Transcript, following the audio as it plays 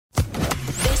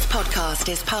podcast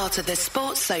is part of the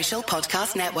Sports Social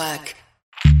Podcast Network.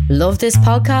 Love this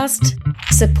podcast?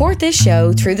 Support this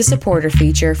show through the supporter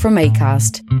feature from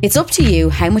Acast. It's up to you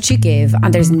how much you give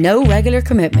and there's no regular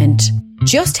commitment.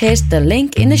 Just hit the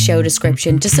link in the show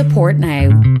description to support now.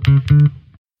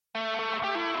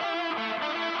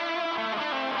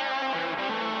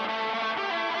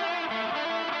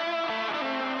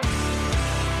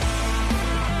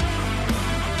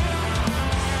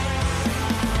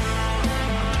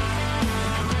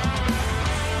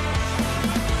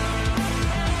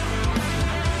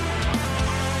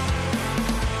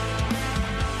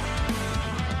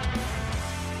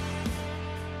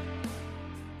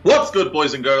 What's good,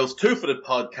 boys and girls? Two-Footed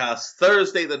Podcast,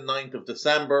 Thursday the 9th of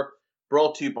December,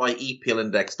 brought to you by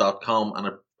EPLindex.com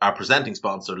and our presenting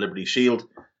sponsor, Liberty Shield.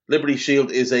 Liberty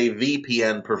Shield is a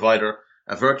VPN provider.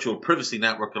 A virtual privacy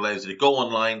network allows you to go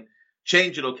online,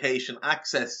 change your location,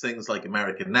 access things like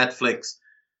American Netflix,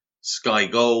 Sky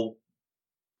Go,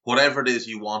 whatever it is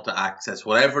you want to access,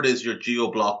 whatever it is you're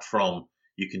geo-blocked from,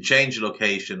 you can change your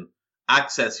location,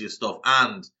 access your stuff,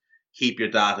 and keep your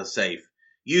data safe.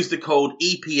 Use the code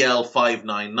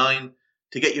EPL599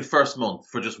 to get your first month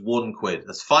for just £1.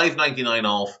 That's $5.99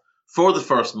 off for the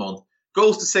first month.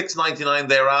 Goes to $6.99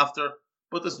 thereafter,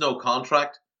 but there's no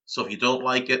contract. So if you don't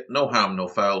like it, no harm, no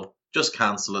foul. Just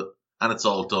cancel it, and it's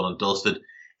all done and dusted.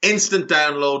 Instant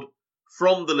download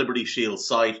from the Liberty Shield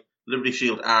site. Liberty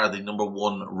Shield are the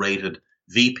 #1 rated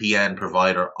VPN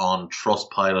provider on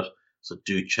Trustpilot, so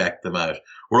do check them out.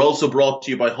 We're also brought to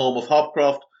you by Home of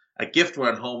Hopcroft, a giftware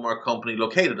and homeware company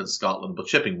located in Scotland but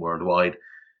shipping worldwide.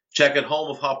 Check out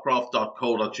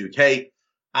homeofhopcroft.co.uk.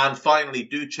 And finally,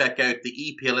 do check out the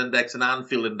EPL Index and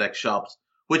Anfield Index shops,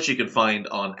 which you can find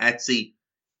on Etsy.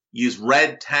 Use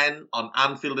RED10 on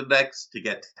Anfield Index to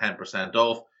get 10%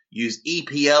 off. Use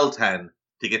EPL10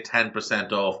 to get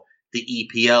 10% off the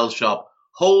EPL shop.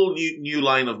 Whole new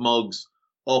line of mugs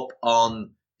up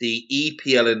on the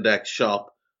EPL Index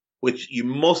shop, which you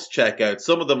must check out.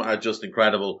 Some of them are just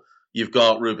incredible. You've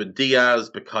got Ruben Diaz,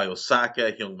 Bukayo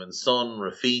Saka, Heung-min Son,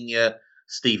 Rafinha,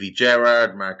 Stevie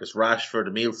Gerrard, Marcus Rashford,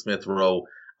 Emile Smith-Rowe,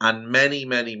 and many,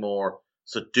 many more.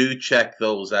 So do check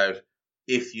those out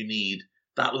if you need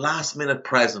that last-minute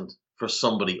present for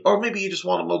somebody. Or maybe you just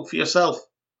want a mug for yourself.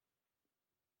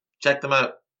 Check them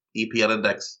out. EPL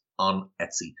Index on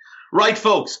Etsy. Right,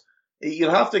 folks.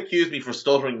 You'll have to accuse me for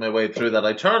stuttering my way through that.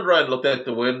 I turned around and looked out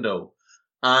the window,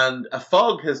 and a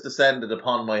fog has descended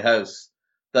upon my house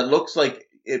that looks like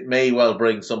it may well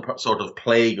bring some sort of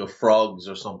plague of frogs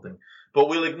or something. But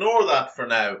we'll ignore that for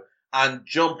now and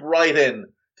jump right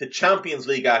in to Champions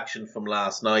League action from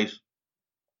last night,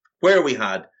 where we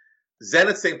had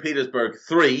Zenit St. Petersburg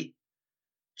 3,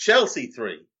 Chelsea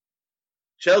 3.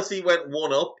 Chelsea went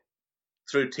 1-up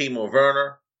through Timo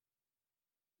Werner.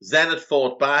 Zenit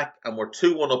fought back and were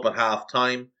 2-1 up at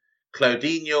half-time.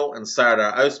 Claudinho and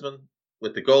Sardar Ousmane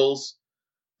with the goals.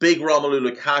 Big Romelu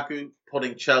Lukaku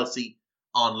putting Chelsea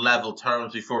on level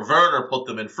terms before Werner put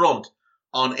them in front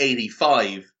on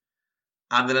 85.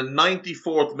 And then a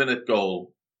 94th minute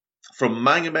goal from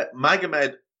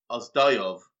Magomed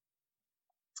Ozdayov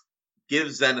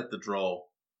gives Zenit the draw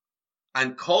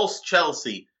and costs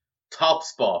Chelsea top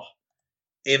spot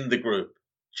in the group.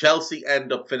 Chelsea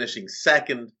end up finishing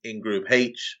second in Group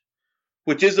H,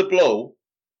 which is a blow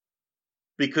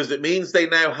because it means they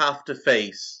now have to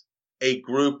face a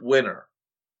group winner.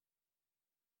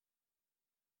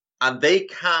 And they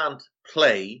can't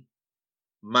play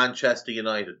Manchester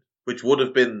United, which would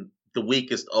have been the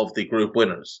weakest of the group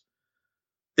winners.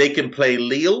 They can play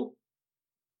Lille,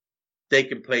 they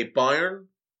can play Bayern,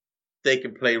 they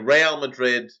can play Real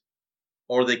Madrid,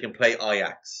 or they can play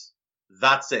Ajax.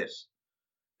 That's it.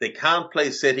 They can't play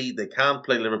City, they can't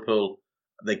play Liverpool,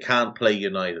 they can't play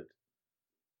United.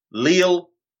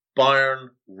 Lille, Bayern,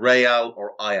 Real,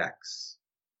 or Ajax.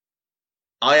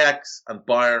 Ajax and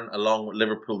Bayern, along with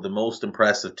Liverpool, the most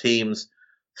impressive teams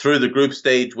through the group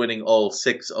stage, winning all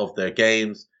 6 of their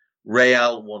games.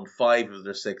 Real won 5 of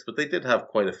their 6, but they did have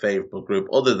quite a favourable group,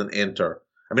 other than Inter.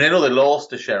 I mean, I know they lost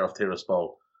to Sheriff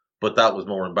Tiraspol, but that was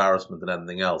more embarrassment than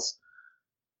anything else.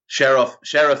 Sheriff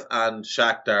and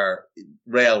Shakhtar,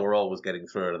 Real were always getting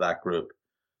through out of that group.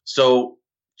 So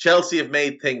Chelsea have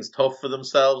made things tough for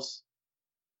themselves.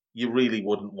 You really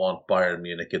wouldn't want Bayern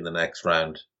Munich in the next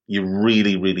round. You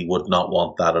really, really would not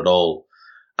want that at all.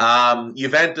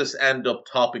 Juventus end up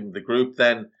topping the group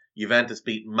then. Juventus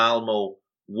beat Malmo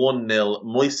 1-0.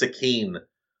 Moise Kean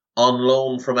on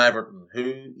loan from Everton,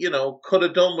 who, could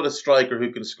have done with a striker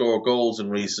who can score goals in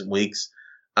recent weeks.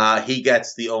 He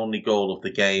gets the only goal of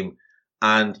the game,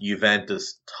 and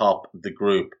Juventus top the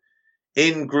group.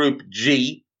 In Group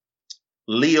G,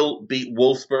 Lille beat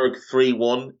Wolfsburg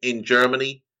 3-1 in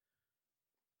Germany.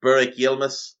 Burak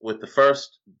Yilmaz with the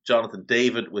first, Jonathan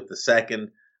David with the second,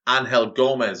 Angel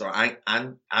Gomez, or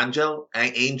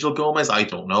Angel Gomez, I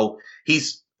don't know.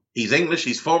 He's English,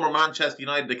 he's former Manchester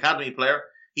United Academy player.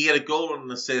 He had a goal and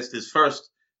an assist, his first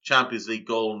Champions League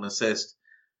goal and assist.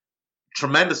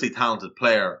 Tremendously talented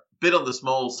player, bit on the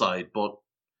small side, but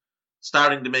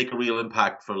starting to make a real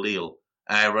impact for Lille.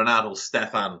 Renato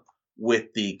Stefan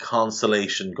with the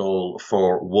consolation goal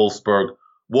for Wolfsburg.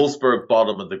 Wolfsburg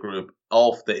bottom of the group,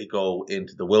 off they go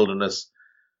into the wilderness.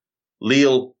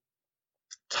 Lille,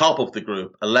 top of the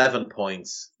group, 11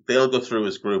 points. They'll go through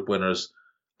as group winners,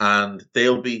 and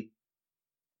they'll be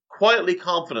quietly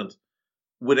confident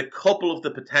with a couple of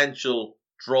the potential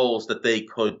draws that they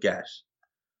could get.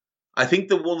 I think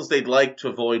the ones they'd like to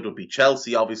avoid would be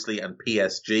Chelsea, obviously, and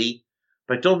PSG,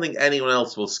 but I don't think anyone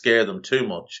else will scare them too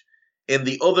much. In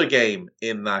the other game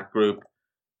in that group,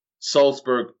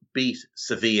 Salzburg beat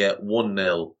Sevilla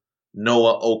 1-0.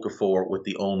 Noah Okafor with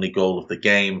the only goal of the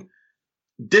game.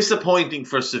 Disappointing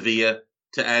for Sevilla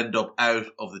to end up out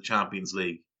of the Champions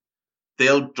League.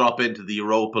 They'll drop into the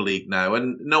Europa League now,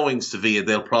 and knowing Sevilla,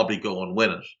 they'll probably go and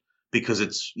win it because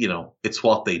it's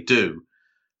what they do.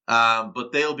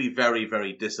 But they'll be very,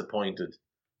 very disappointed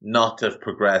not to have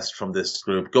progressed from this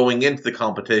group. Going into the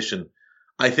competition,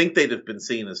 I think they'd have been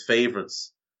seen as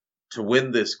favourites to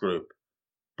win this group,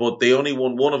 but they only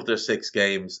won one of their 6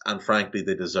 games, and frankly,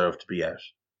 they deserve to be out.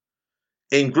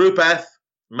 In Group F,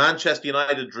 Manchester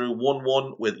United drew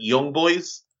 1-1 with Young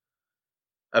Boys.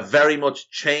 A very much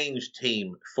changed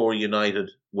team for United,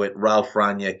 with Ralf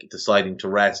Rangnick deciding to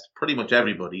rest pretty much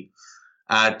everybody.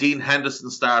 Dean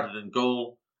Henderson started in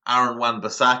goal. Aaron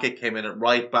Wan-Bissaka came in at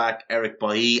right back. Eric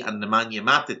Bailly and Nemanja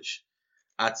Matic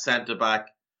at centre back.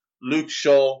 Luke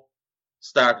Shaw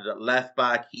started at left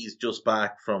back. He's just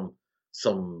back from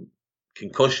some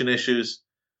concussion issues.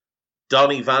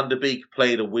 Donny van de Beek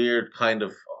played a weird kind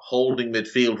of holding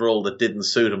midfield role that didn't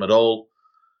suit him at all.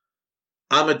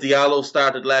 Amad Diallo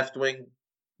started left wing.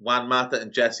 Juan Mata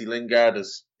and Jesse Lingard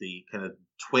as the kind of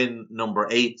twin number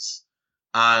 8s.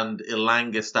 And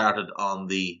Diallo started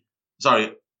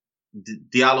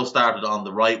on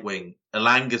the right wing.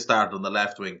 Elanga started on the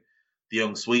left wing, the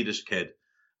young Swedish kid.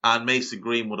 And Mason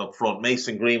Greenwood up front.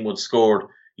 Mason Greenwood scored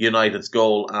United's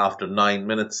goal after 9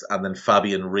 minutes, and then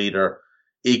Fabian Rieder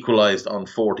equalised on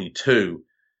 42.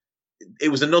 It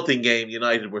was a nothing game.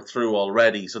 United were through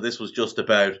already, so this was just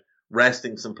about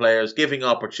resting some players, giving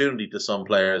opportunity to some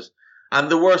players, and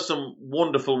there were some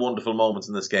wonderful, wonderful moments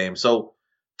in this game. So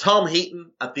Tom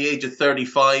Heaton, at the age of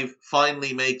 35,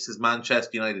 finally makes his Manchester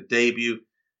United debut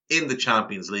in the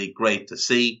Champions League. Great to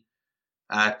see.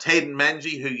 Tayden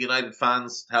Menji, who United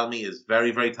fans tell me is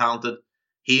very, very talented,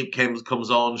 he comes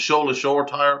on. Shola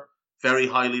Shortire, very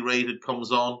highly rated,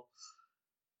 comes on.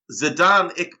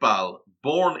 Zidane Iqbal,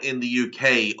 born in the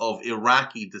UK of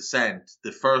Iraqi descent,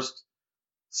 the first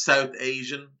South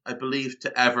Asian, I believe,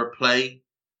 to ever play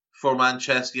for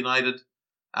Manchester United.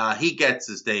 He gets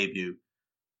his debut,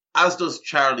 as does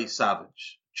Charlie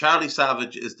Savage. Charlie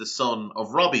Savage is the son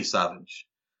of Robbie Savage.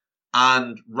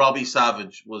 And Robbie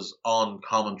Savage was on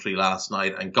commentary last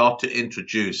night and got to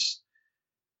introduce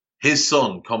his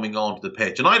son coming onto the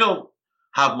pitch. And I don't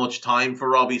have much time for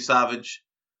Robbie Savage,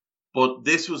 but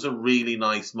this was a really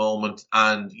nice moment,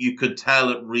 and you could tell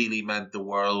it really meant the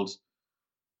world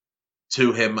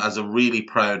to him as a really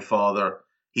proud father.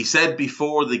 He said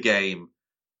before the game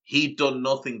he'd done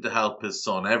nothing to help his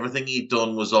son. Everything he'd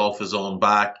done was off his own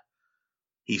back.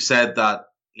 He said that,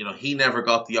 he never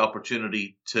got the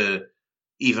opportunity to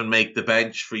even make the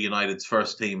bench for United's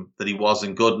first team, that he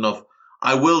wasn't good enough.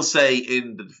 I will say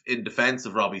in defence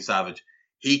of Robbie Savage,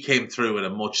 he came through at a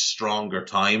much stronger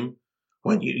time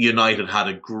when United had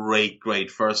a great,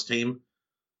 great first team.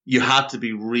 You had to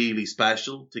be really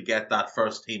special to get that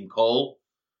first team call.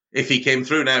 If he came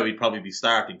through now, he'd probably be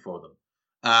starting for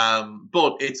them.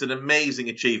 But it's an amazing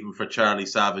achievement for Charlie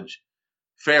Savage.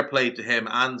 Fair play to him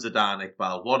and Zidane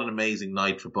Iqbal. What an amazing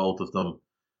night for both of them.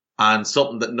 And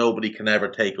something that nobody can ever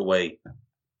take away.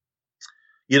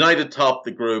 United topped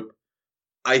the group.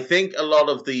 I think a lot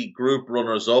of the group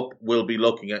runners-up will be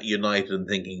looking at United and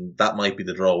thinking that might be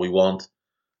the draw we want.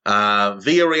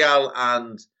 Villarreal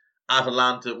and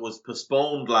Atalanta was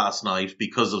postponed last night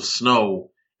because of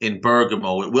snow in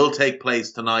Bergamo. It will take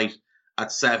place tonight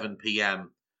at 7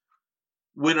 p.m.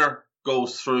 Winner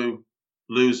goes through,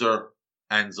 loser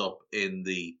ends up in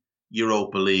the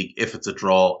Europa League. If it's a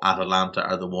draw, Atalanta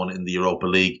are the one in the Europa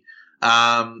League.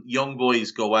 Young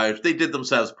Boys go out. They did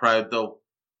themselves proud, though.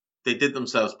 They did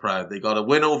themselves proud. They got a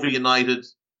win over United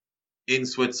in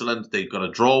Switzerland. They got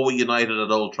a draw with United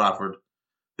at Old Trafford.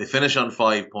 They finish on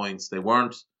 5 points. They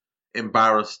weren't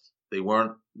embarrassed. They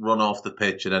weren't run off the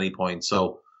pitch at any point.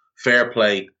 So fair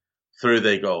play. Through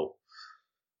they go.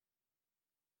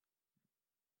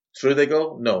 Through they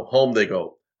go? No, home they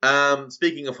go.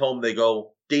 Speaking of home they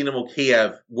go, Dynamo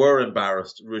Kiev were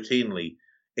embarrassed routinely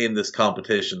in this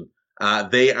competition.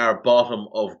 They are bottom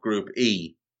of Group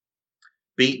E,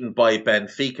 beaten by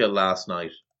Benfica last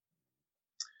night.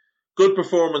 Good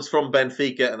performance from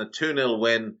Benfica and a 2-0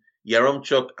 win.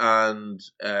 Yaremchuk and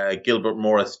Gilbert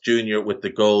Morris Jr. with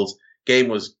the goals. Game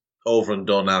was over and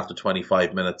done after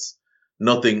 25 minutes.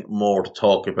 Nothing more to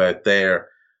talk about there.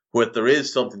 What there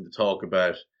is something to talk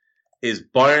about is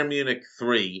Bayern Munich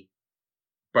 3,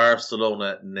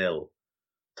 Barcelona 0.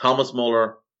 Thomas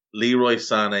Muller, Leroy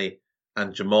Sané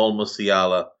and Jamal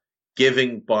Musiala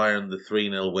giving Bayern the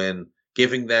 3-0 win,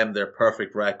 giving them their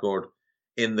perfect record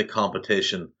in the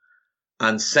competition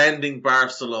and sending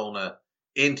Barcelona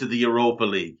into the Europa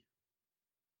League,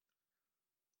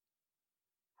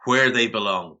 where they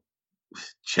belong.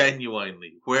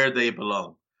 Genuinely, where they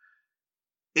belong.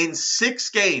 In 6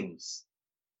 games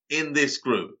in this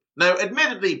group. Now,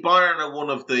 admittedly, Bayern are one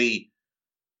of the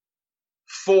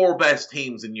 4 best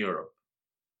teams in Europe.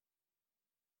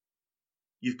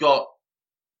 You've got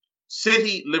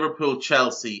City, Liverpool,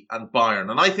 Chelsea, and Bayern.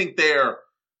 And I think they're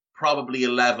probably a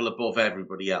level above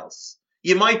everybody else.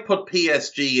 You might put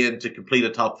PSG in to complete a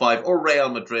top 5, or Real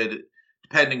Madrid,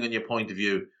 depending on your point of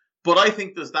view. But I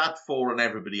think there's that 4 and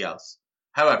everybody else.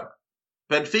 However,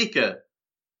 Benfica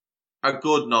are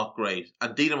good, not great.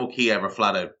 And Dynamo Kiev are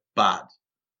flat out bad.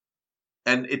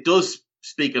 And it does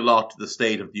speak a lot to the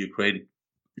state of the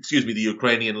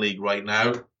Ukrainian league right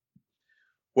now,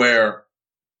 where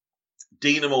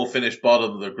Dynamo finished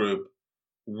bottom of the group,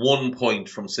 1 point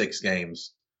from 6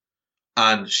 games.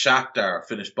 And Shakhtar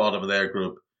finished bottom of their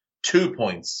group, 2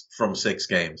 points from 6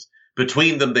 games.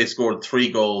 Between them, they scored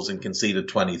 3 goals and conceded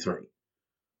 23.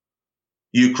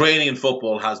 Ukrainian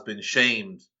football has been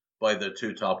shamed by their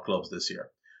 2 top clubs this year.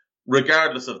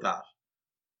 Regardless of that,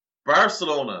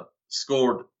 Barcelona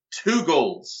scored 2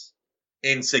 goals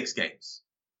in 6 games.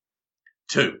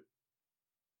 2.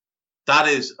 That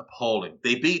is appalling.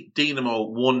 They beat Dynamo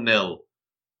 1-0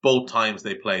 both times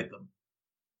they played them.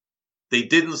 They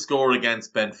didn't score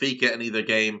against Benfica in either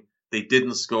game. They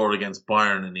didn't score against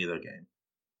Bayern in either game.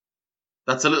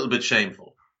 That's a little bit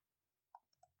shameful.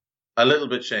 A little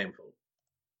bit shameful.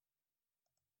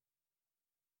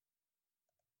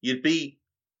 You'd be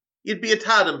a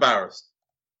tad embarrassed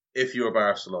if you were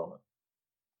Barcelona.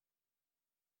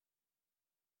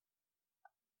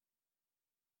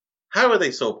 How are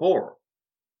they so poor?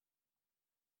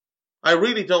 I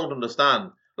really don't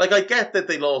understand. Like, I get that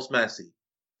they lost Messi.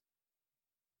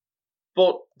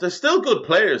 But there's still good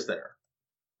players there.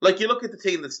 Like, you look at the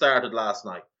team that started last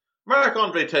night.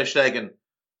 Marc-Andre ter Stegen,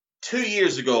 2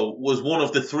 years ago, was one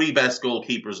of the 3 best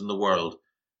goalkeepers in the world.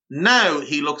 Now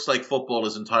he looks like football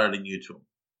is entirely new to him.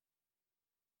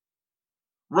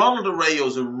 Ronald Araujo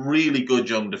is a really good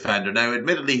young defender. Now,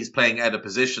 admittedly, he's playing out of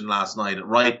position last night at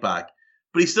right back,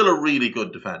 but he's still a really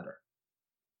good defender.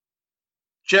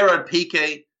 Gerard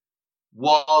Piqué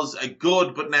was a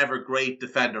good but never great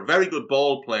defender. Very good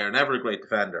ball player, never a great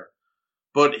defender.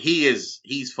 But he's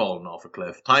fallen off a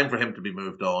cliff. Time for him to be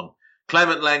moved on.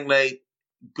 Clement Lenglet,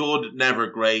 good, never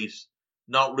great.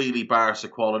 Not really Barca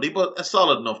quality, but a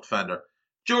solid enough defender.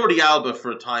 Jordi Alba,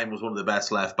 for a time, was one of the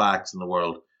best left backs in the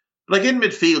world. Like, in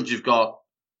midfield, you've got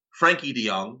Frankie de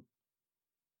Jong,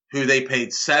 who they paid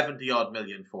 70-odd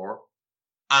million for,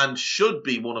 and should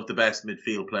be one of the best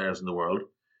midfield players in the world.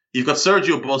 You've got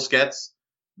Sergio Busquets,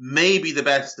 maybe the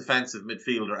best defensive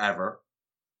midfielder ever.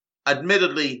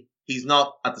 Admittedly, he's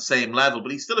not at the same level,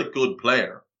 but he's still a good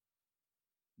player.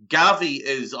 Gavi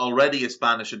is already a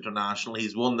Spanish international.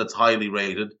 He's one that's highly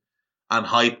rated and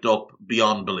hyped up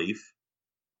beyond belief.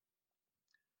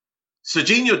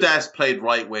 Serginho Dest played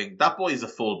right wing. That boy's a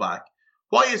fullback.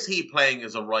 Why is he playing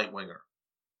as a right winger?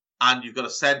 And you've got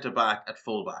a centre back at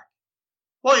fullback.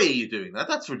 Why are you doing that?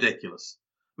 That's ridiculous.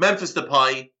 Memphis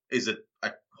Depay is a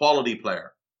quality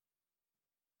player.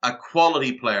 A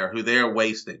quality player who they're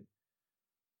wasting.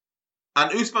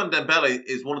 And Ousmane Dembele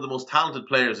is one of the most talented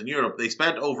players in Europe. They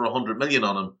spent over 100 million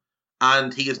on him,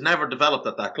 and he has never developed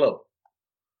at that club.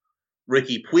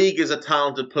 Ricky Puig is a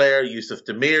talented player. Yusuf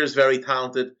Demir is very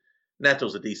talented.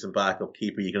 Neto's a decent backup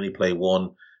keeper. You can only play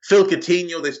one. Phil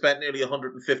Coutinho, they spent nearly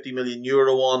 150 million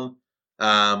euro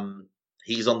on.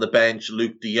 He's on the bench.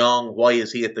 Luke de Jong, why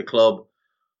is he at the club?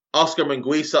 Oscar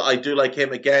Mingueza, I do like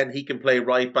him again. He can play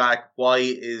right back. Why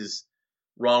is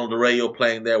Ronald Arroyo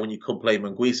playing there when you could play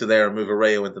Manguisa there and move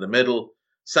Arroyo into the middle.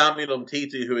 Samuel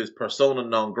Umtiti, who is persona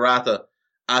non grata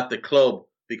at the club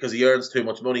because he earns too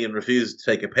much money and refuses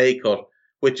to take a pay cut,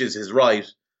 which is his right.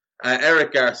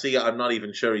 Eric Garcia, I'm not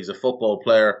even sure he's a football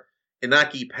player.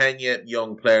 Inaki Pena,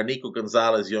 young player. Nico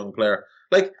Gonzalez, young player.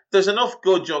 Like, there's enough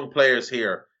good young players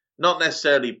here. Not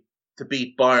necessarily to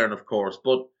beat Bayern, of course,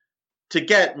 but to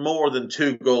get more than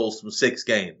 2 goals from 6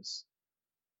 games.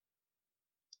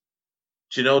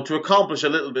 To accomplish a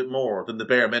little bit more than the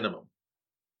bare minimum.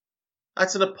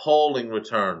 That's an appalling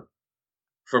return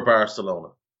for Barcelona.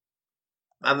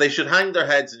 And they should hang their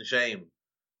heads in shame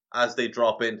as they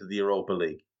drop into the Europa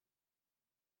League.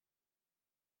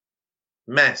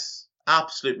 Mess.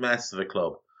 Absolute mess of a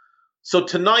club. So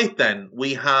tonight then,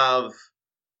 we have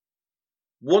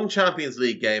one Champions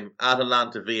League game,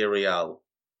 Atalanta Villarreal.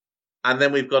 And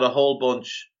then we've got a whole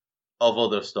bunch of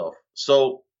other stuff.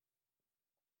 So,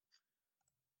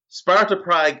 Sparta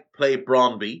Prague play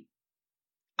Brøndby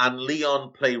and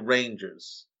Lyon play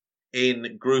Rangers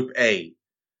in Group A.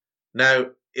 Now,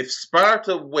 if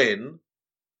Sparta win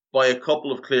by a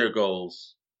couple of clear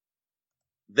goals,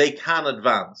 they can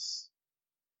advance.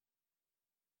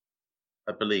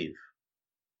 I believe.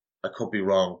 I could be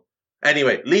wrong.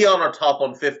 Anyway, Lyon are top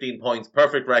on 15 points.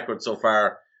 Perfect record so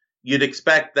far. You'd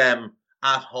expect them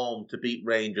at home to beat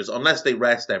Rangers unless they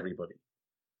rest everybody.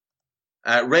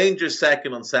 Rangers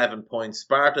second on 7 points.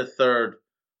 Sparta third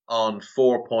on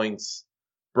 4 points.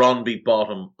 Brøndby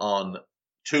bottom on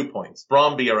 2 points.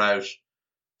 Brøndby are out.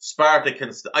 Sparta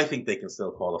I think they can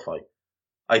still qualify.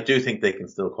 I do think they can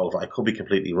still qualify. I could be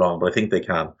completely wrong, but I think they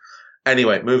can.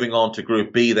 Anyway, moving on to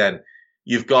Group B then.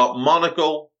 You've got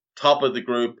Monaco, top of the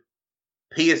group,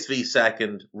 PSV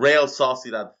second, Real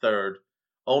Sociedad third,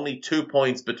 only 2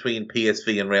 points between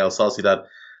PSV and Real Sociedad,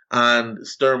 and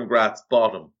Sturm Graz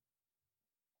bottom.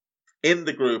 In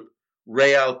the group,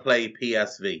 Real play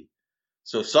PSV.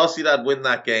 So Sociedad win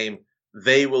that game,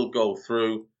 they will go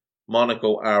through.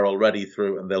 Monaco are already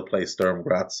through and they'll play Sturm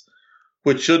Graz,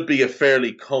 which should be a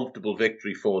fairly comfortable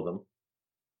victory for them.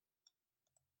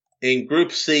 In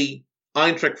Group C,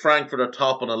 Eintracht Frankfurt are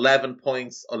top on 11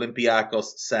 points,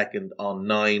 Olympiacos second on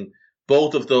 9.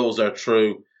 Both of those are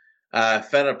true.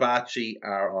 Fenerbahce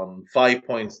are on 5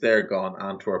 points, they're gone.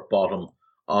 Antwerp bottom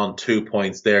on 2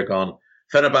 points, they're gone.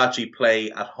 Fenerbahce play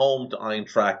at home to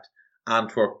Eintracht.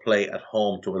 Antwerp play at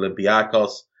home to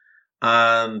Olympiacos.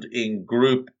 And in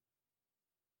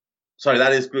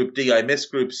that is Group D. I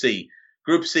missed Group C.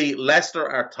 Group C, Leicester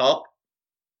are top.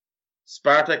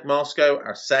 Spartak Moscow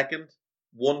are second,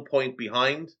 1 point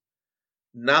behind.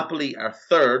 Napoli are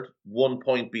third, 1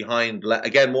 point behind,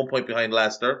 1 point behind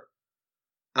Leicester.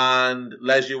 And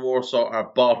Legia Warsaw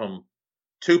are bottom,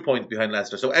 2 points behind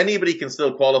Leicester. So anybody can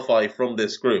still qualify from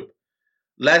this group.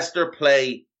 Leicester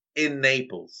play in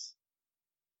Naples,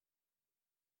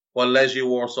 while Legia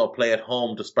Warsaw play at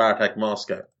home to Spartak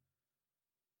Moscow.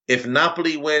 If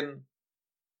Napoli win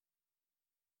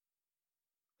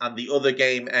and the other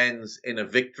game ends in a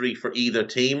victory for either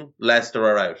team, Leicester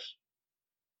are out.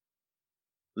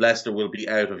 Leicester will be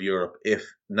out of Europe if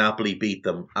Napoli beat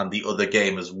them and the other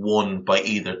game is won by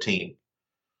either team.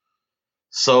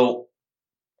 So,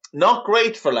 not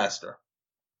great for Leicester.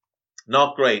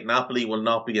 Not great. Napoli will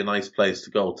not be a nice place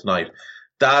to go tonight.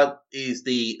 That is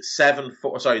the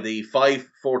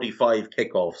 5:45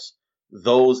 kickoffs.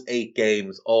 Those 8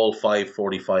 games, all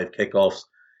 5:45 kickoffs.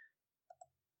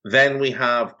 Then we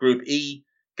have Group E,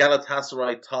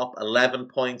 Galatasaray top 11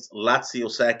 points,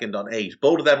 Lazio second on 8.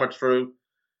 Both of them are through.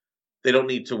 They don't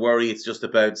need to worry. It's just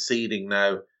about seeding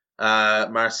now.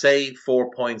 Marseille,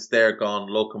 4 points, they're gone.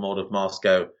 Lokomotiv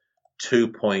Moscow, 2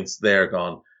 points, they're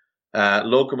gone.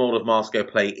 Lokomotiv Moscow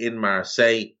play in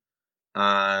Marseille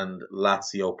and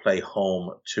Lazio play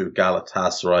home to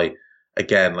Galatasaray.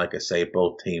 Again, like I say,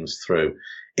 both teams through.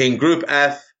 In Group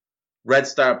F, Red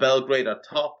Star Belgrade are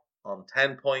top on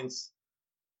 10 points.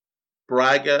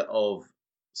 Braga of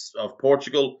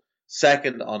Portugal,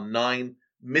 second on 9.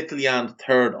 Midtjylland,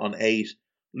 third on 8.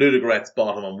 Ludogorets,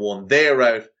 bottom on 1. They're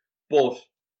out, but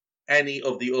any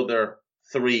of the other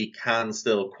 3 can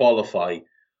still qualify.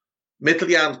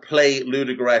 Midtjylland play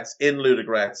Ludogorets in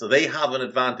Ludogorets, so they have an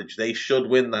advantage. They should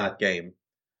win that game.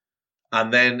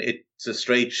 And then it's a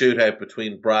straight shootout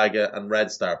between Braga and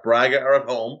Red Star. Braga are at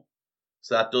home,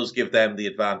 so that does give them the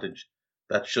advantage.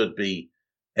 That should be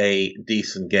a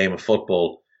decent game of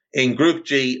football. In Group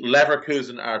G,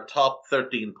 Leverkusen are top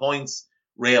 13 points.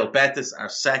 Real Betis are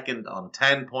second on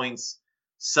 10 points.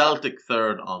 Celtic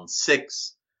third on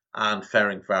 6. And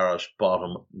Ferencváros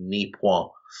bottom, 9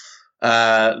 points.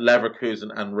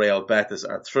 Leverkusen and Real Betis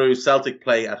are through. Celtic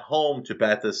play at home to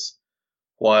Betis.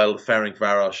 while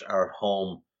Ferencváros are at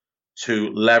home to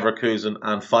Leverkusen.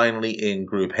 And finally, in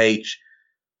Group H,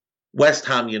 West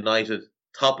Ham United,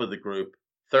 top of the group,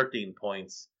 13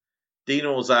 points.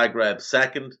 Dinamo Zagreb,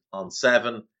 second on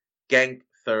 7. Genk,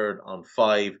 third on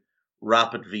 5.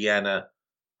 Rapid Vienna,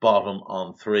 bottom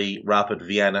on 3. Rapid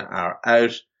Vienna are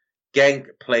out. Genk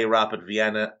play Rapid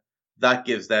Vienna. That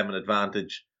gives them an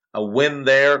advantage. A win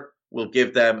there will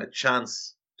give them a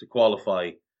chance to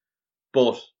qualify.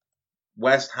 But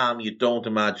West Ham, you don't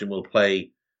imagine, will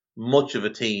play much of a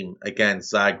team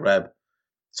against Zagreb.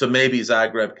 So maybe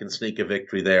Zagreb can sneak a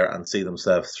victory there and see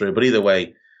themselves through. But either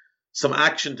way, some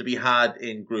action to be had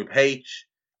in Group H,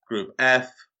 Group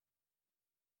F,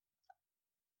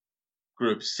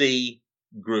 Group C,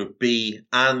 Group B,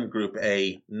 and Group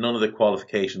A. None of the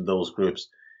qualification of those groups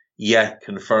yet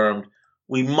confirmed.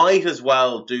 We might as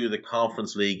well do the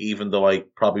Conference League, even though I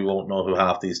probably won't know who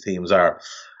half these teams are.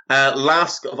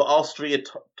 Lask of Austria,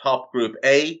 top Group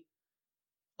A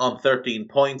on 13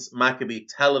 points. Maccabi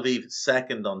Tel Aviv,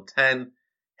 second on 10.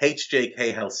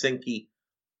 HJK Helsinki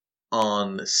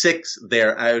on 6.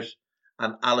 They're out.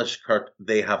 And Alashkert,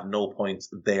 they have no points.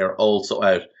 They are also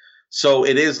out. So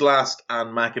it is Lask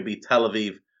and Maccabi Tel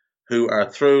Aviv who are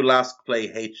through. Lask play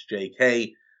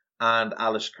HJK and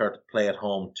Alashkert play at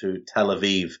home to Tel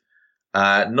Aviv.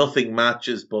 Nothing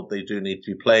matches, but they do need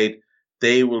to be played.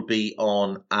 They will be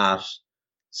on at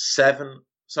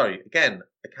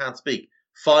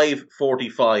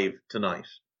 5:45 tonight.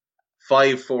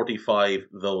 5:45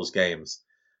 those games.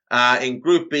 In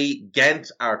Group B,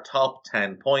 Ghent are top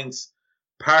 10 points.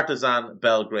 Partizan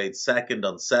Belgrade second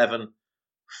on 7.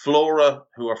 Flora,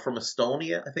 who are from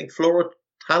Estonia, I think Flora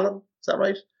Tallinn, is that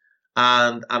right?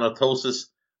 And Anorthosis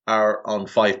are on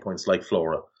 5 points like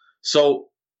Flora. So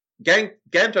Ghent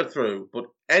are through,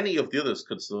 but any of the others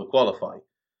could still qualify.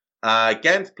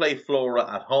 Ghent play Flora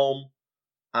at home,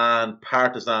 and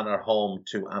Partizan are home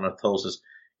to Anorthosis.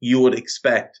 You would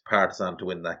expect Partizan to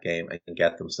win that game and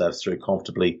get themselves through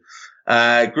comfortably.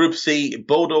 Group C,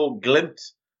 Bodo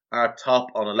Glimt are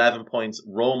top on 11 points.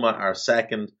 Roma are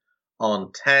second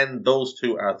on 10. Those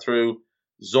two are through.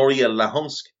 Zorya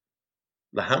Luhansk.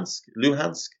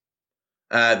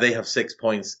 They have 6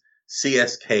 points.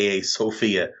 CSKA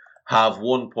Sofia have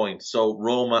 1 point. So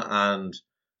Roma and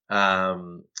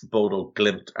Bodo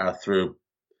Glimt are through.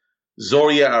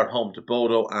 Zorya are home to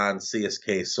Bodo and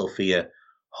CSKA Sofia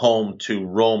home to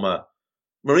Roma.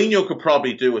 Mourinho could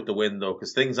probably do with the win though,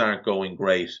 because things aren't going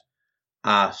great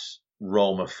at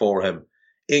Roma for him.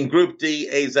 In Group D,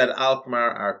 AZ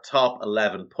Alkmaar are top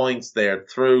 11 points. They're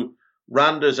through.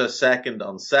 Randers are second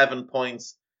on 7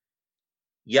 points.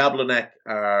 Jablonec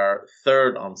are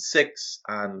third on 6,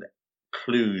 and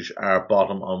Cluj are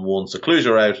bottom on 1. So Cluj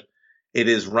are out. It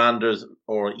is Randers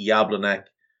or Jablonec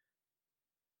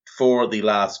for the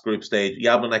last group stage.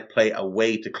 Jablonec play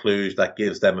away to Cluj. That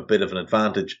gives them a bit of an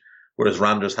advantage, whereas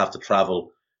Randers have to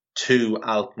travel to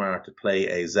Alkmaar to play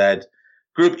AZ.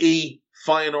 Group E,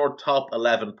 Feyenoord top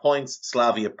 11 points.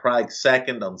 Slavia Prague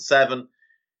second on 7.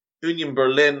 Union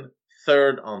Berlin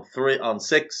third on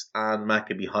 6, and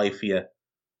Maccabi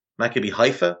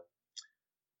Haifa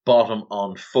bottom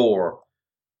on 4.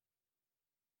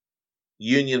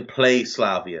 Union play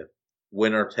Slavia.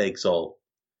 Winner takes all.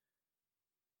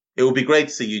 It would be great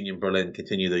to see Union Berlin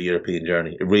continue their European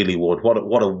journey. It really would. What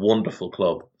a wonderful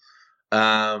club.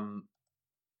 And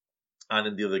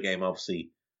in the other game,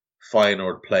 obviously,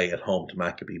 Feyenoord play at home to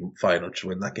Maccabi. Feyenoord should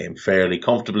win that game fairly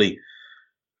comfortably.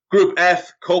 Group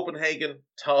F, Copenhagen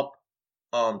top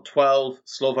on 12.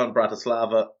 Slovan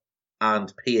Bratislava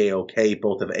and PAOK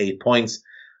both have 8 points.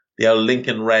 The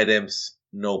Lincoln Red Imps,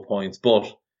 no points,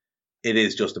 but it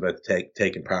is just about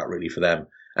taking part really for them.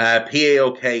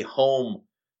 PAOK home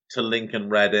to Lincoln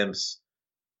Red Imps.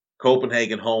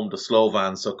 Copenhagen home to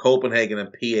Slovan. So Copenhagen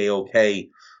and PAOK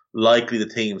likely the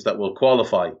teams that will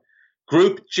qualify.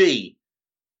 Group G,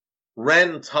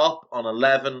 Rennes top on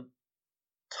 11.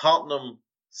 Tottenham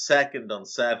second on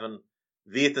 7.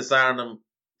 Vitesse Arnhem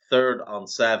third on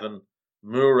 7.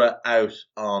 Mura out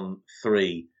on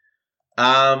 3.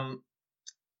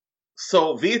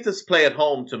 So Vitesse play at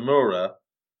home to Mura.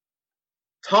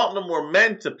 Tottenham were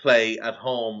meant to play at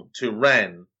home to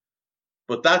Rennes,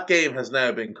 but that game has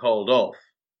now been called off.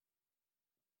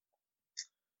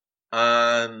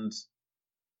 And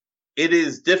it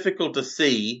is difficult to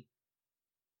see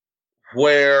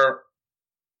where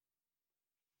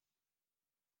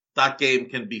that game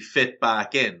can be fit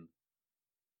back in.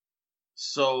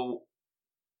 So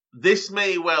this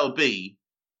may well be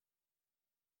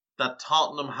that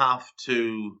Tottenham have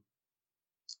to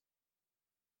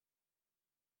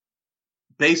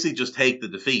basically just take the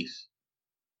defeat.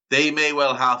 they may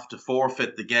well have to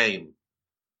forfeit the game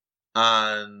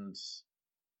and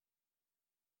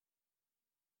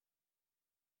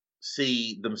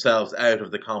see themselves out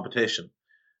of the competition.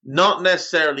 Not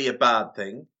necessarily a bad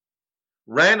thing.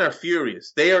 Rennes are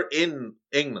furious. They are in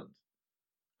England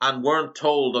and weren't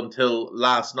told until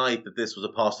last night that this was a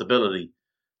possibility.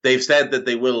 They've said that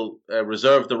they will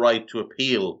reserve the right to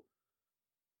appeal.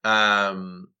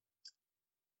 Rennes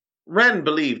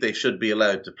believe they should be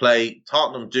allowed to play.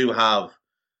 Tottenham do have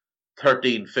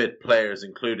 13 fit players,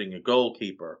 including a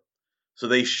goalkeeper. So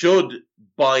they should,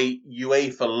 by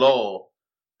UEFA law,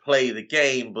 play the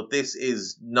game, but this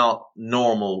is not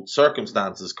normal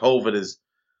circumstances. COVID is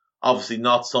obviously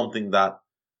not something that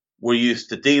we're used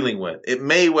to dealing with. It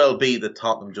may well be that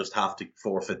Tottenham just have to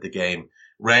forfeit the game.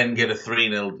 Rennes get a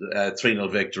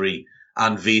 3-0 victory,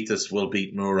 and Vitas will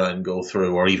beat Mura and go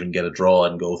through, or even get a draw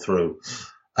and go through.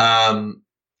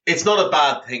 It's not a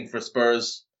bad thing for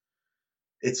Spurs.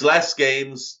 It's less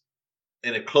games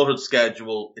in a cluttered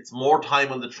schedule. It's more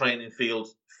time on the training field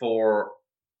for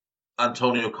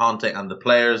Antonio Conte and the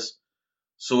players.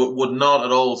 So it would not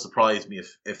at all surprise me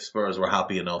if Spurs were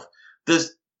happy enough.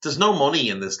 There's no money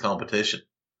in this competition.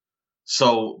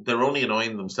 So they're only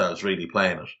annoying themselves really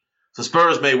playing it. So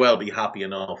Spurs may well be happy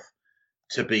enough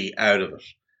to be out of it.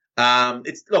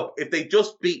 Look, if they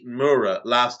just beaten Mura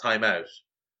last time out,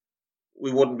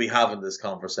 we wouldn't be having this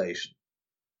conversation.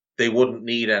 They wouldn't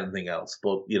need anything else.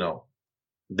 But,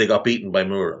 they got beaten by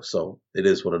Mura, so it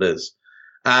is what it is.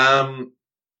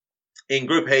 In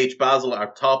Group H, Basel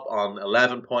are top on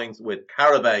 11 points with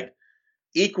Qarabag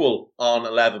equal on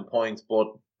 11 points, but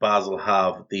Basel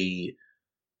have the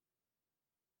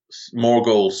more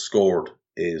goals scored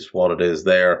is what it is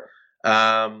there.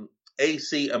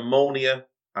 AC Ammonia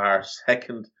are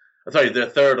they're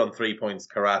third on 3 points.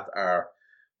 Karat are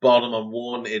bottom on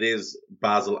 1. It is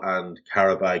Basel and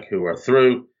Qarabag who are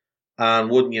through. And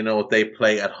wouldn't you know it, they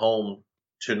play at home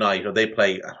tonight, or they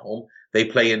play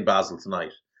in Basel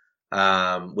tonight,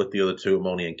 with the other two,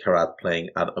 Ammonia and Karat, playing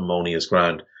at Ammonia's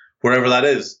ground, wherever that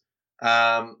is.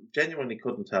 Genuinely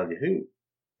couldn't tell you who.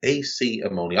 AC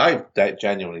Ammonia. I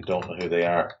genuinely don't know who they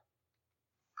are.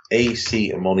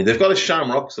 AC Ammonia. They've got a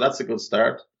Shamrock, so that's a good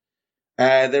start.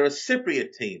 They're a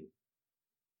Cypriot team.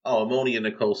 Oh, Ammonia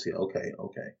Nicosia. Okay.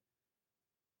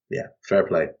 Yeah, fair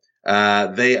play.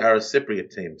 They are a Cypriot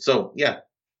team. So, yeah.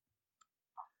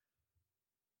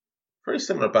 Very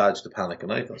similar badge to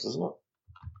Panathinaikos, isn't it?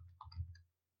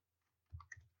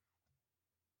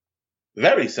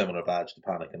 Very similar badge to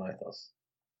Panathinaikos.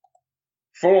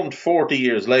 Formed 40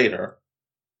 years later.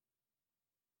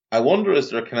 I wonder, is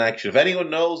there a connection? If anyone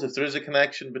knows if there is a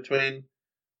connection between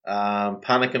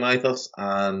Panathinaikos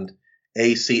and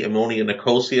AC Ammonia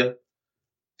Nicosia,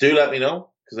 do let me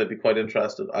know, because I'd be quite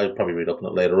interested. I'll probably read up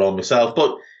on it later on myself,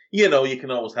 but you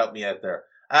can always help me out there.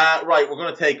 Right, we're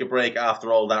going to take a break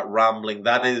after all that rambling.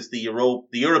 That is the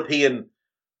European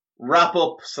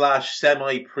wrap-up /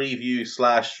 semi-preview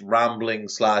 / rambling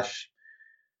 /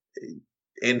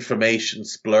 information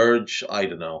splurge. I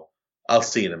don't know. I'll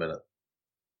see you in a minute.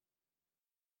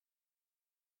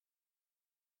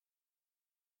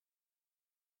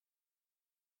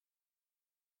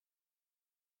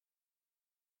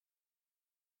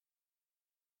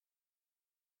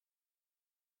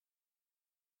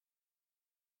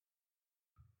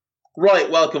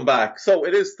 Right, welcome back. So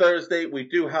it is Thursday. We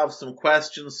do have some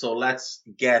questions, so let's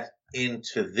get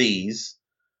into these.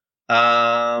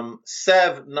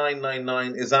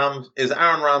 Sev999, is Aaron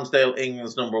Ramsdale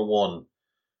England's number 1?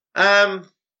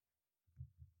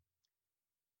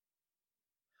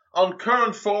 On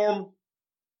current form,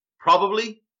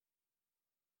 probably.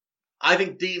 I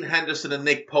think Dean Henderson and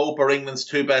Nick Pope are England's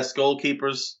 2 best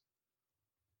goalkeepers.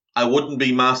 I wouldn't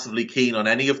be massively keen on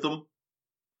any of them.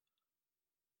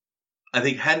 I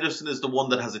think Henderson is the one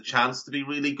that has a chance to be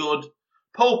really good.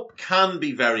 Pope can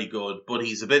be very good, but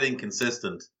he's a bit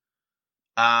inconsistent.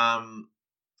 I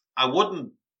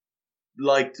wouldn't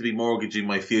like to be mortgaging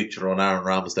my future on Aaron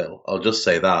Ramsdale. I'll just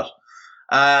say that.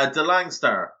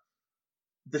 DeLangstar.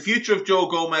 The future of Joe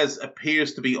Gomez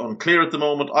appears to be unclear at the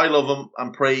moment. I love him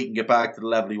and pray he can get back to the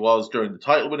level he was during the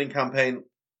title-winning campaign.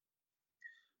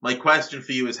 My question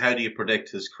for you is, how do you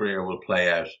predict his career will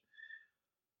play out?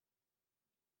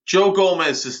 Joe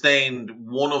Gomez sustained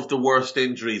one of the worst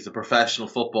injuries a professional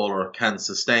footballer can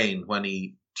sustain when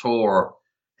he tore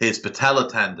his patella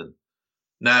tendon.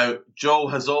 Now, Joe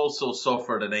has also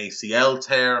suffered an ACL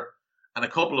tear and a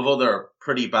couple of other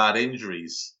pretty bad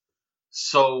injuries.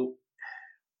 So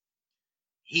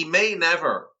he may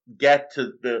never get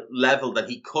to the level that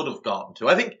he could have gotten to.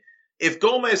 I think if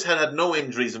Gomez had no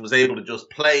injuries and was able to just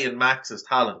play and max his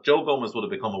talent, Joe Gomez would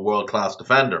have become a world-class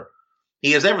defender.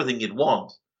 He has everything you'd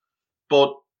want.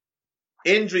 But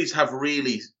injuries have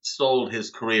really stalled his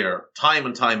career time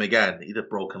and time again. He had a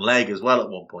broken leg as well at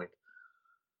one point.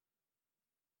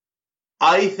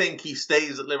 I think he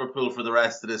stays at Liverpool for the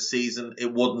rest of this season.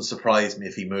 It wouldn't surprise me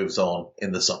if he moves on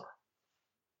in the summer.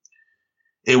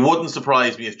 It wouldn't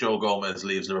surprise me if Joe Gomez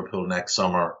leaves Liverpool next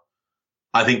summer.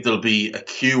 I think there'll be a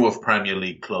queue of Premier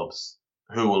League clubs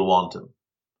who will want him.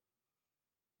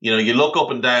 You know, you look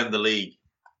up and down the league,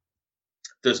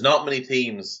 there's not many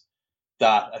teams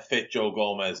that a fit Joe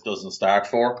Gomez doesn't start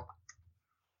for.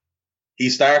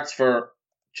 He starts for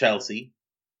Chelsea.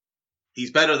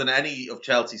 He's better than any of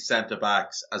Chelsea's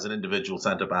centre-backs as an individual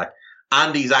centre-back,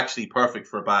 and he's actually perfect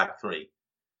for a back three.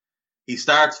 He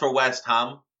starts for West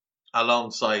Ham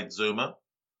alongside Zuma.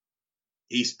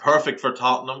 He's perfect for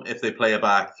Tottenham if they play a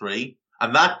back three,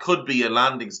 and that could be a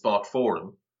landing spot for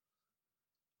him.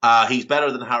 He's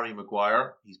better than Harry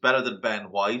Maguire. He's better than Ben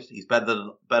White. He's better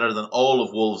than all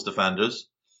of Wolves' defenders.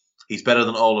 He's better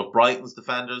than all of Brighton's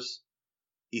defenders.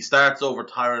 He starts over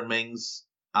Tyrone Mings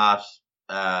at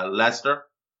Leicester.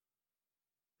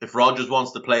 If Rodgers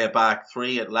wants to play a back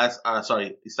three at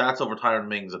he starts over Tyrone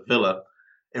Mings at Villa.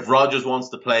 If Rodgers wants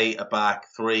to play a back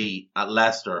three at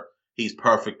Leicester, he's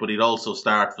perfect, but he'd also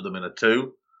start for them in a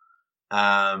two.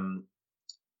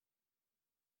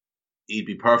 He'd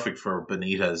be perfect for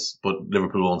Benitez, but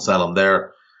Liverpool won't sell him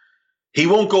there. He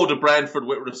won't go to Brentford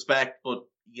with respect, but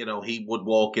you know, he would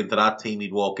walk into that team.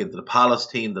 He'd walk into the Palace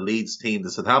team, the Leeds team, the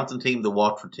Southampton team, the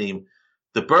Watford team,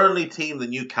 the Burnley team, the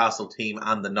Newcastle team,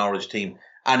 and the Norwich team.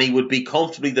 And he would be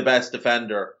comfortably the best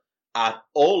defender at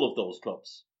all of those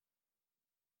clubs.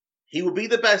 He would be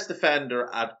the best defender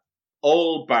at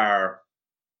all bar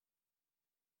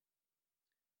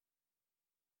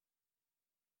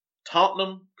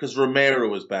Tottenham, because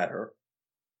Romero is better.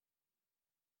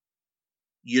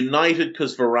 United,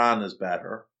 because Varane is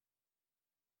better.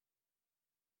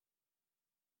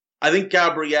 I think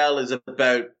Gabriel is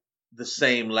about the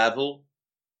same level.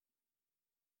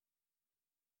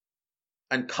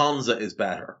 And Konza is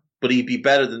better. But he'd be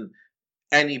better than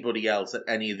anybody else at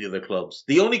any of the other clubs.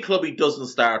 The only club he doesn't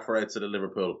start for outside of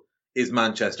Liverpool is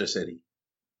Manchester City.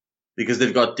 Because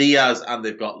they've got Diaz and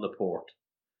they've got Laporte.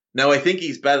 Now, I think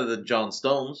he's better than John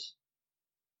Stones.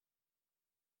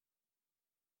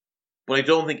 But I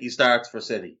don't think he starts for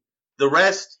City. The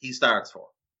rest, he starts for.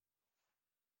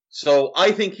 So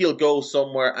I think he'll go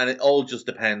somewhere, and it all just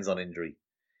depends on injury.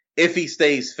 If he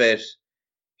stays fit,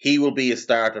 he will be a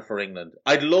starter for England.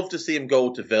 I'd love to see him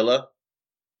go to Villa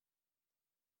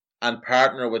and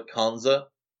partner with Konza,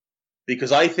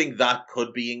 because I think that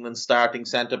could be England's starting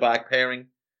centre-back pairing.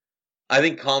 I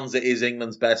think Konza is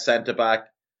England's best centre-back,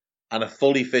 and a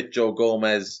fully fit Joe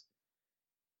Gomez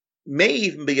may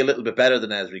even be a little bit better than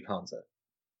Ezri Konza.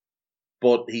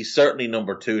 But he's certainly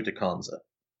number two to Konza.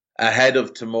 Ahead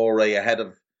of Tomori, ahead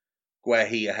of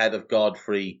Guehi, ahead of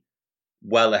Godfrey,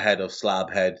 well ahead of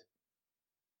Slabhead.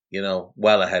 You know,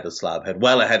 well ahead of Slabhead,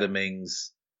 well ahead of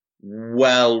Mings,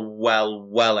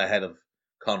 well ahead of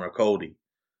Connor Cody.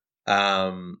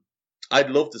 I'd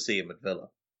love to see him at Villa.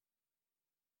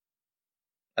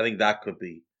 I think that could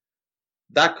be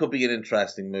an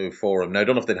interesting move for him. Now, I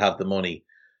don't know if they'd have the money,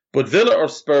 but Villa or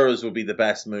Spurs would be the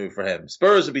best move for him.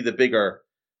 Spurs would be the bigger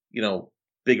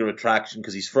attraction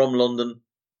because he's from London.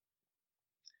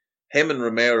 Him and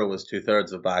Romero as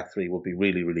 2/3 of back three would be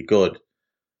really, really good.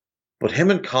 But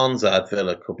him and Konza at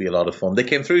Villa could be a lot of fun. They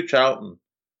came through Charlton's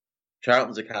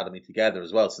academy together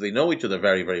as well, so they know each other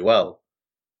very, very well.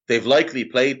 They've likely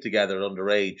played together at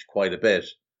underage quite a bit.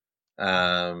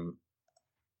 Joe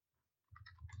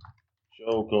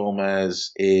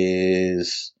Gomez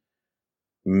is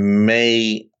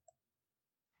May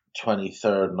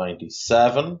 23rd,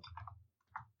 97.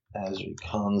 Ezri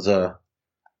Konza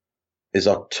is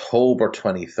October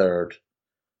 23rd.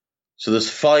 So there's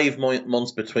 5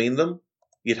 months between them.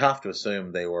 You'd have to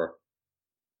assume they were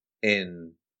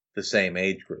in the same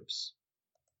age groups.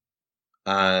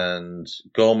 And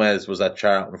Gomez was at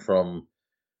Charlton from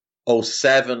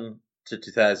 2007 to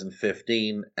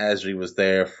 2015. Ezri was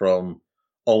there from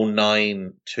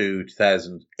 2009 to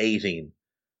 2018.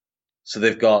 So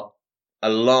they've got a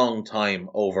long time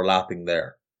overlapping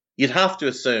there. You'd have to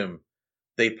assume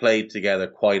they played together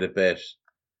quite a bit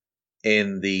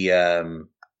in the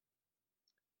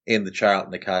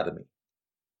Charlton Academy.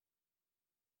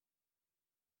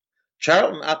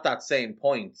 Charlton at that same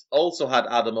point also had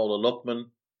Ademola Lookman,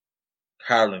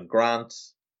 Carlin Grant,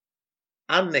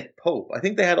 and Nick Pope. I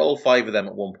think they had all 5 of them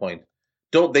at one point.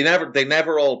 They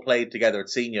never all played together at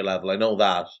senior level, I know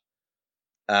that.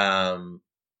 But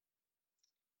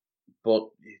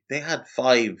they had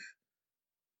 5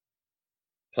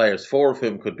 players, 4 of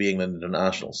whom could be England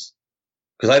internationals.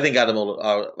 Because I think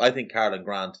Karlan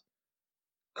Grant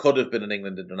could have been an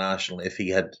England international if he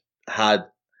had had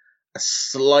a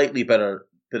slightly better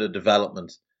bit of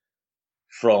development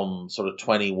from sort of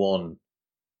 21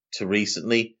 to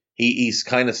recently. He's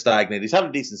kind of stagnated. He's having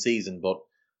a decent season, but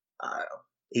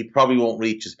he probably won't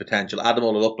reach his potential. Adam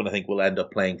Ololukpen, I think, will end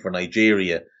up playing for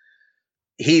Nigeria.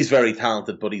 He's very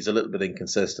talented, but he's a little bit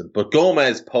inconsistent. But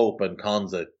Gomez, Pope, and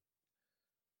Konsa,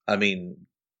 I mean,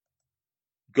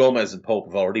 Gomez and Pope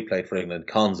have already played for England.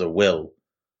 Konsa will.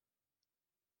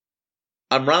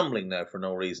 I'm rambling now for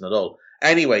no reason at all.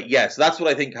 Anyway, yes, that's what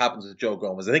I think happens with Joe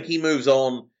Gomez. I think he moves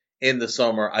on in the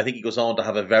summer. I think he goes on to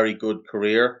have a very good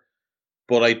career,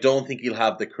 but I don't think he'll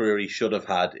have the career he should have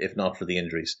had if not for the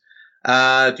injuries.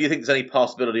 Do you think there's any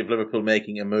possibility of Liverpool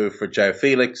making a move for João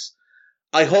Felix?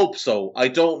 I hope so. I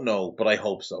don't know, but I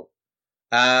hope so.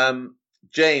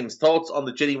 James, thoughts on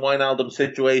the Gini Wijnaldum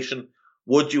situation?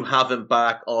 Would you have him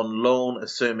back on loan,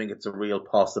 assuming it's a real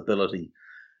possibility?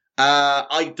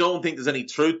 I don't think there's any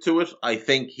truth to it. I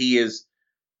think he is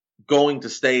going to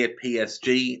stay at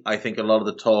PSG. I think a lot of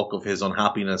the talk of his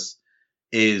unhappiness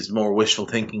is more wishful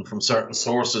thinking from certain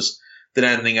sources than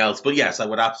anything else. But yes, I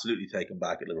would absolutely take him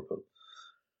back at Liverpool.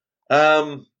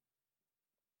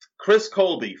 Chris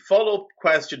Colby, follow-up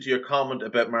question to your comment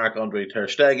about Marc-Andre ter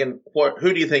Stegen.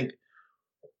 Who do you think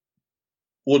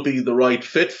would be the right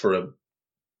fit for him,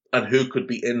 and who could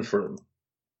be in for him?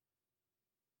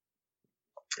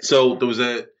 So there was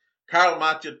a Karl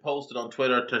Matchett posted on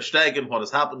Twitter, ter Stegen, what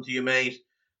has happened to you, mate?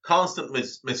 Constant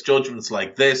misjudgments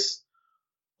like this.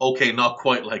 Okay, not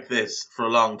quite like this for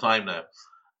a long time now.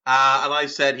 And I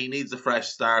said he needs a fresh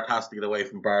start, has to get away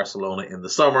from Barcelona in the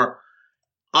summer.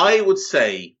 I would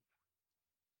say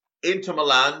Inter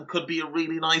Milan could be a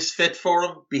really nice fit for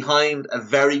him behind a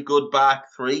very good back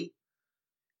three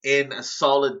in a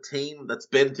solid team that's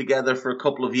been together for a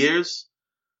couple of years.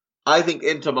 I think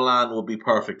Inter Milan would be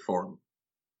perfect for him.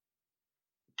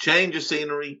 Change of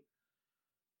scenery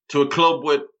to a club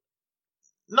with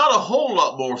not a whole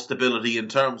lot more stability in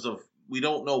terms of we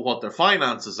don't know what their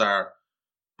finances are,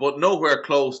 but nowhere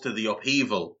close to the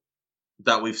upheaval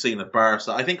that we've seen at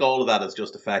Barca. I think all of that has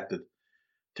just affected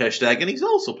ter Stegen. He's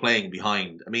also playing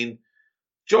behind. I mean,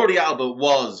 Jordi Alba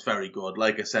was very good.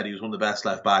 Like I said, he was one of the best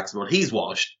left backs, but he's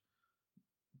washed.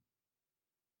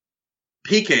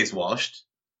 Piqué's washed.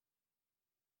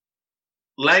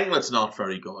 Lenglet's not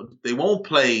very good. They won't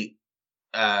play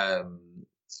Umtiti.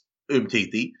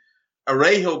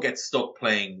 Arejo gets stuck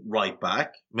playing right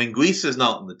back. Minguisa's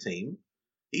not in the team.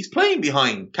 He's playing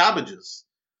behind Cabbages.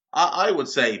 I would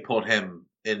say put him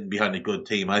in behind a good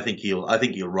team. I think he'll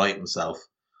right himself.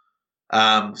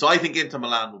 So I think Inter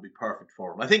Milan will be perfect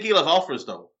for him. I think he'll have offers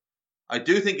though. I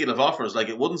do think he'll have offers. Like,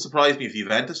 it wouldn't surprise me if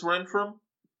Juventus were in for him.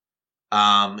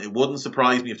 It wouldn't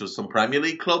surprise me if there was some Premier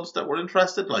League clubs that were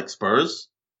interested, like Spurs.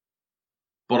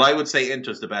 But I would say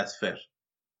Inter's the best fit.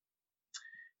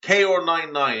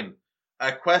 KR99,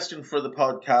 a question for the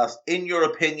podcast. In your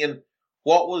opinion,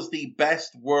 what was the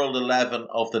best World 11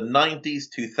 of the 90s,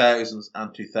 2000s,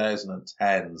 and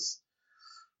 2010s?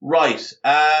 Right.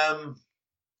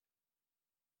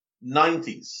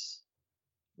 90s.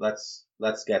 Let's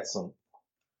get some.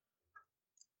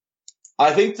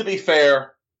 I think, to be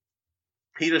fair,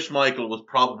 Peter Schmeichel was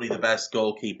probably the best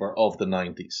goalkeeper of the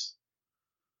 90s.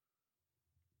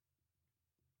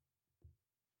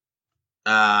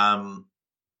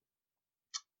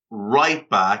 Right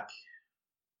back,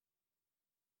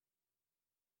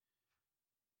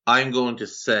 I'm going to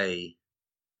say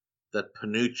that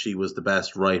Panucci was the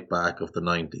best right back of the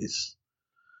 90s.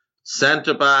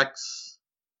 Centre backs,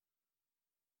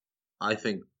 I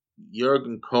think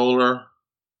Jurgen Kohler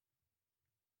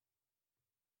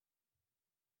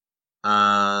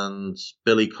and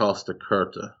Billy Costa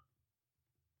Curta.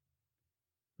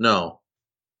 No.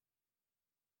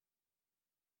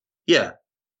 Yeah.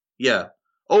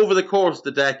 Over the course of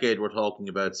the decade we're talking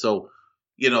about. So,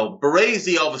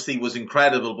 Baresi obviously was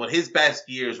incredible, but his best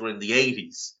years were in the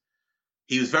 80s.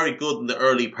 He was very good in the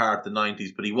early part of the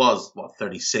 90s, but he was,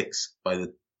 36 by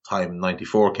the time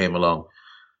 94 came along.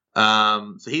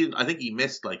 I think he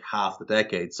missed like half the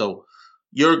decade. So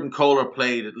Jurgen Kohler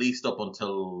played at least up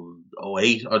until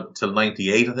 08, or until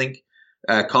 98, I think.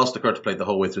 Costa Curta played the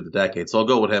whole way through the decade. So I'll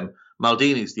go with him.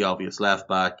 Maldini's the obvious left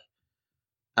back.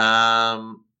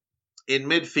 In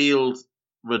midfield,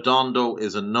 Redondo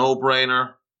is a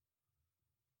no-brainer.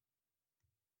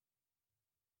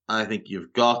 I think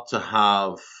you've got to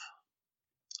have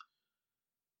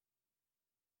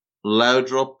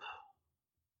Laudrup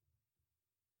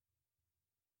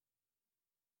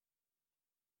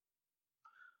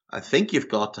I think you've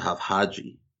got to have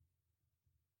Hadji.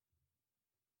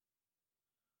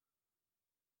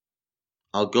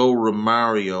 I'll go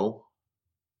Romario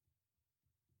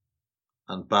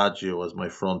and Baggio as my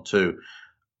front two,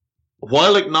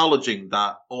 while acknowledging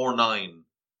that R9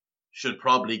 should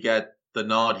probably get the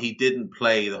nod. He didn't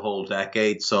play the whole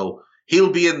decade, so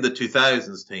he'll be in the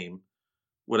 2000s team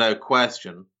without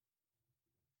question.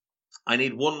 I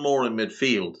need one more in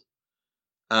midfield.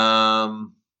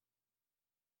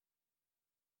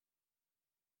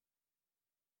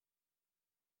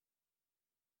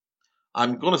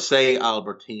 I'm going to say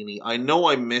Albertini. I know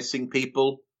I'm missing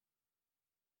people.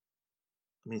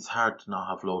 I mean, it's hard to not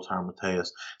have Lothar Matthäus.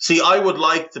 See, I would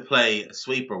like to play a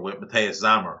sweeper with Matthias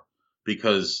Sammer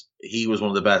because he was one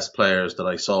of the best players that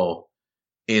I saw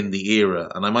in the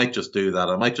era. And I might just do that.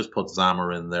 I might just put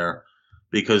Sammer in there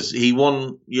because he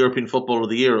won European Footballer of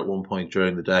the Year at one point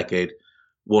during the decade,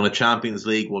 won a Champions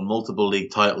League, won multiple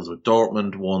league titles with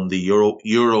Dortmund, won the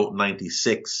Euro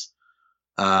 96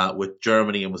 with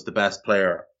Germany, and was the best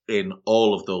player in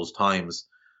all of those times.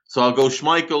 So I'll go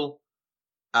Schmeichel,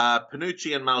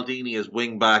 Panucci and Maldini as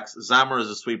wing backs, Sammer as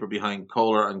a sweeper behind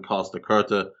Kohler and Costa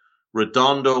Curta,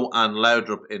 Redondo and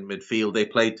Laudrup in midfield. They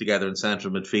played together in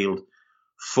central midfield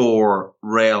for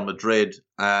Real Madrid.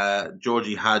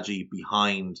 Georgi Hadji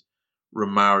behind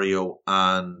Romario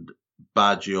and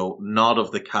Baggio. Nod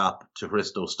of the cap to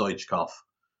Hristo Stoichkov,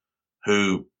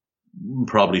 who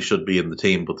probably should be in the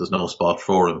team, but there's no spot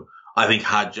for him. I think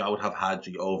I would have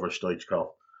Hadji over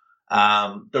Stoichkov.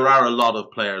 There are a lot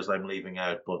of players I'm leaving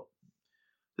out, but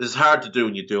this is hard to do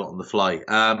when you do it on the fly.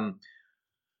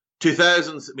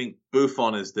 2000s, I mean,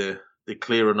 Buffon is the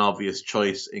clear and obvious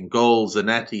choice in goal.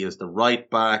 Zanetti is the right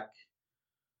back.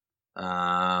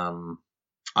 I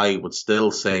would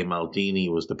still say Maldini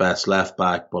was the best left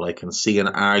back, but I can see an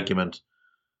argument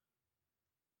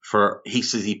for, he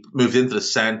says he moved into the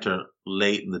centre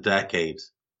late in the decade.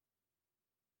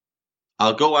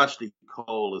 I'll go Ashley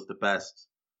Cole as the best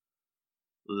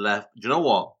left. Do you know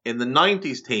what? In the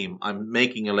 90s team, I'm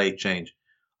making a late change.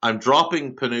 I'm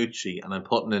dropping Panucci and I'm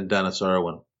putting in Dennis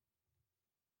Irwin.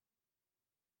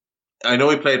 I know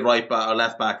he played right back or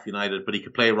left back for United, but he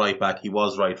could play right back. He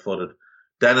was right-footed.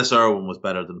 Dennis Irwin was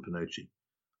better than Panucci.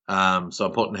 So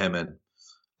I'm putting him in.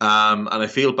 And I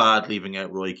feel bad leaving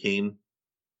out Roy Keane.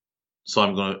 So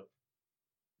I'm going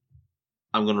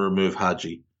to remove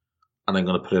Hadji and I'm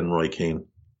going to put in Roy Keane.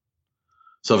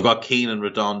 So I've got Keane and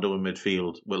Redondo in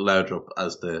midfield with Laudrup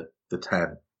as the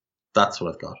 10. That's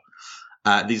what I've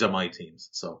got. These are my teams.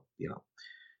 So, you know,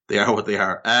 they are what they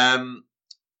are.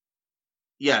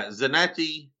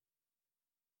 Zanetti.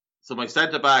 So my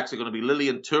centre-backs are going to be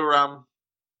Lilian Thuram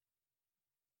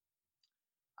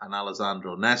and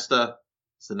Alessandro Nesta.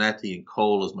 Zanetti and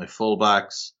Cole as my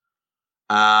full-backs.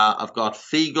 I've got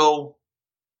Figo.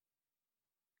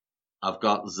 I've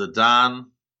got Zidane.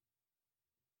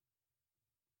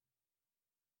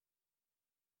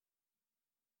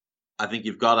 I think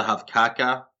you've got to have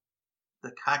Kaká.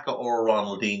 The Kaká or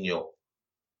Ronaldinho.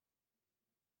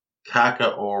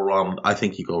 Kaká or Ronald. I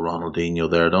think you go Ronaldinho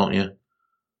there, don't you?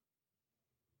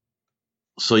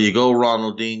 So you go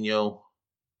Ronaldinho,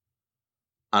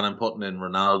 and I'm putting in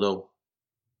Ronaldo.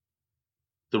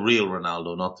 The real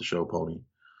Ronaldo, not the show pony.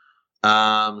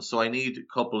 So I need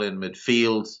a couple in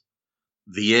midfield.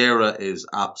 Vieira is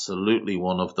absolutely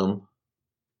one of them.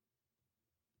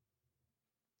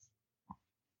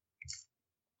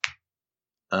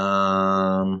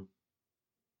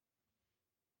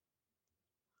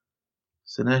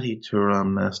 Zanetti,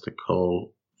 Thuram, Nesta,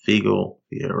 Cole, Figo,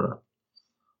 Vieira.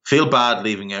 Feel bad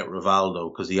leaving out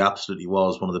Rivaldo because he absolutely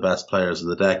was one of the best players of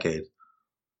the decade.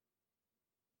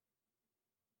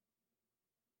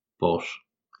 But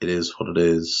it is what it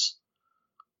is.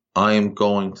 I'm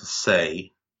going to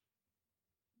say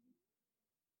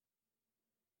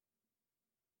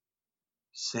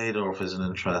Seedorf is an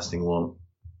interesting one.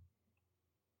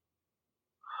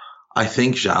 I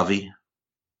think Xavi.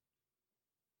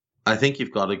 I think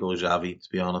you've got to go Xavi, to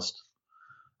be honest.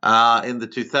 In the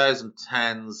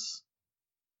 2010s,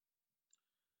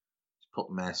 put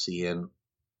Messi in.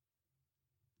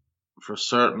 For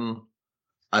certain,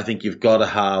 I think you've got to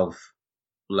have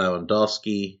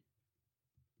Lewandowski.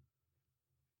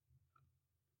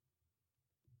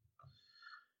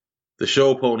 The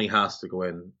show pony has to go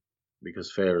in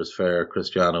because fair is fair.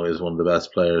 Cristiano is one of the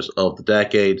best players of the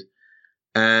decade.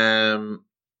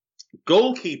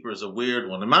 Goalkeeper is a weird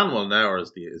one. Emmanuel Neuer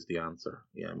is the answer.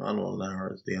 Yeah, Emmanuel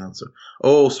Neuer is the answer.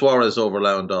 Oh, Suarez over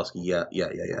Lewandowski. Yeah.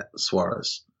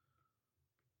 Suarez.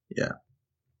 Yeah.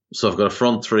 So I've got a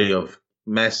front three of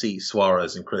Messi,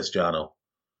 Suarez, and Cristiano.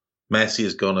 Messi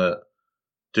is going to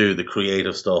do the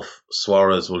creative stuff.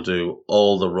 Suarez will do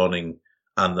all the running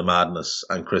and the madness,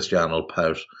 and Cristiano will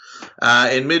pout.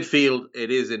 In midfield,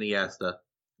 it is Iniesta,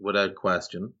 without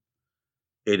question.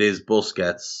 It is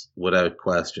Busquets, without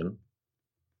question.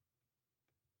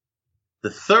 The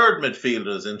third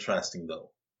midfielder is interesting,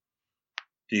 though.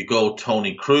 Do you go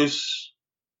Toni Kroos?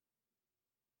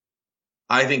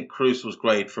 I think Kroos was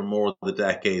great for more of the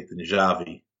decade than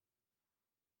Xavi.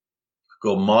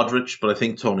 Go Modric, but I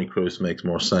think Toni Kroos makes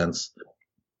more sense.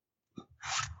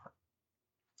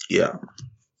 Yeah.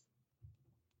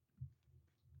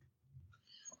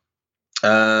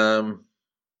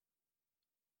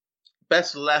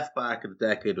 Best left back of the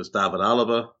decade was David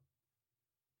Alaba.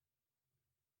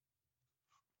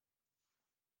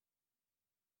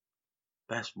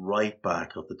 Best right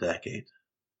back of the decade.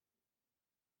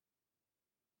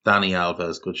 Dani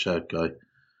Alves, good shout, guy.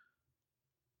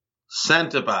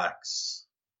 Centre backs.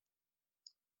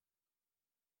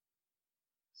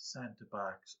 Centre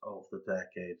backs of the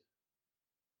decade.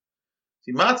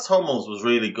 See, Mats Hummels was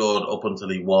really good up until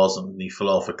he wasn't, and he fell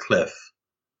off a cliff.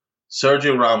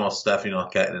 Sergio Ramos definitely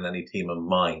not getting in any team of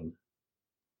mine.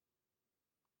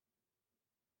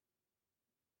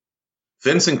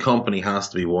 Vincent Kompany has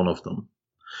to be one of them.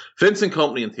 Vincent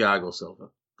Kompany and Thiago Silva.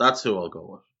 That's who I'll go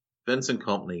with. Vincent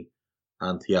Kompany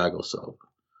and Thiago Silva.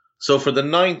 So for the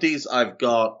 90s, I've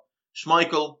got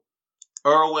Schmeichel,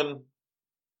 Irwin,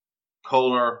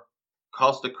 Kohler,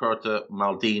 Costa Curta,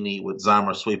 Maldini with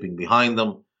Zammer sweeping behind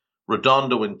them.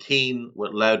 Redondo and Keane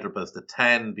with Laudrup as the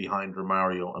 10 behind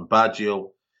Romario and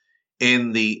Baggio.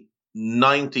 In the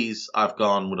 90s, I've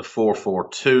gone with a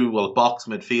 4-4-2, well, box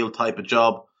midfield type of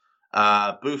job.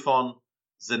 Buffon,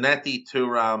 Zanetti,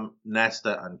 Thuram,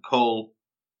 Nesta and Cole.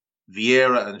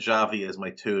 Vieira and Xavi as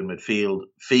my 2 in midfield.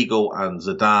 Figo and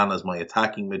Zidane as my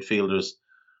attacking midfielders.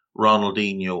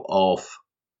 Ronaldinho off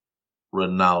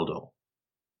Ronaldo.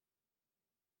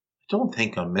 I don't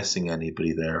think I'm missing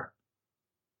anybody there.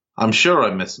 I'm sure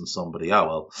I'm missing somebody. Oh,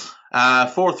 well.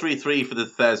 4-3-3 for the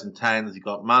 2010s. You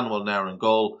got Manuel Neuer in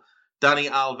goal. Dani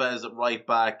Alves at right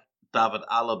back. David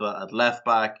Alaba at left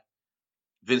back.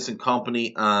 Vincent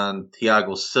Kompany and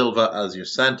Thiago Silva as your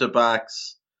centre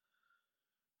backs.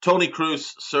 Toni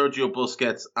Kroos, Sergio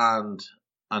Busquets and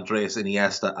Andreas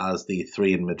Iniesta as the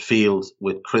 3 in midfield,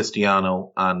 with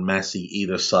Cristiano and Messi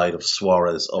either side of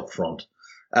Suarez up front.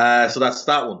 So that's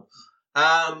that one.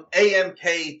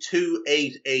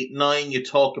 AMK2889, you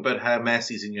talk about how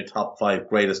Messi's in your top 5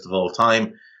 greatest of all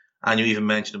time, and you even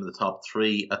mentioned him in the top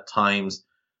 3 at times.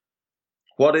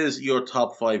 What is your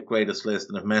top 5 greatest list?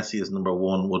 And if Messi is number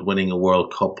 1, would winning a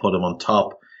World Cup put him on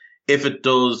top? If it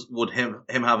does, would him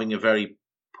having a very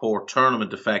poor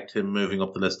tournament affect him moving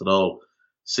up the list at all?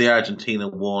 Say Argentina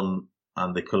won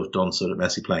and they could have done so with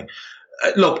Messi playing.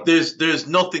 Look, there's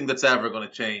nothing that's ever going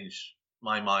to change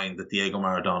my mind that Diego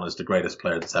Maradona is the greatest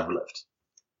player that's ever lived.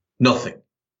 Nothing.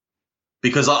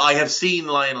 Because I have seen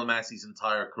Lionel Messi's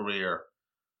entire career,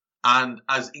 and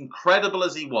as incredible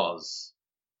as he was,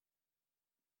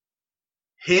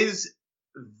 his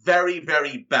very,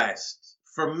 very best,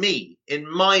 for me, in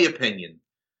my opinion,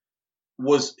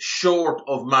 was short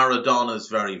of Maradona's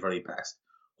very, very best.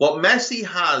 What Messi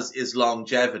has is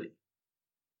longevity.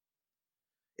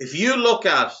 If you look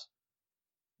at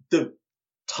the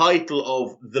title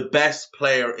of the best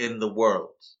player in the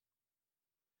world,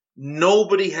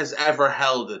 nobody has ever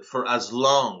held it for as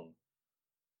long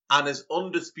and as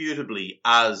undisputably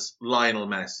as Lionel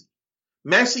Messi.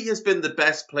 Messi has been the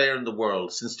best player in the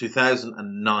world since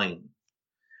 2009.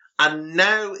 And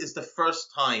now is the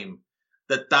first time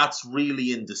that that's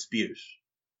really in dispute.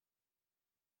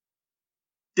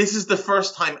 This is the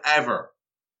first time ever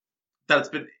that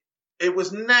it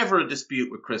was never a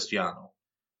dispute with Cristiano.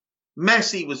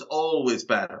 Messi was always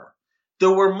better.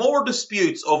 There were more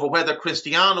disputes over whether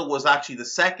Cristiano was actually the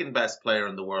second best player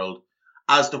in the world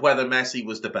as to whether Messi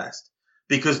was the best.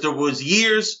 Because there was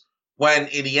years when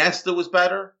Iniesta was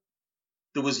better,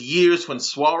 there was years when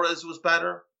Suarez was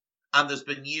better, and there's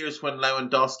been years when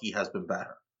Lewandowski has been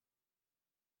better.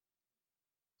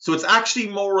 So it's actually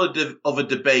more of a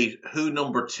debate who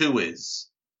number 2 is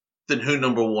than who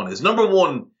number 1 is. Number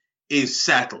 1 is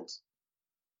settled.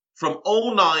 From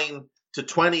 2009 to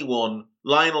 21,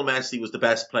 Lionel Messi was the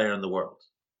best player in the world.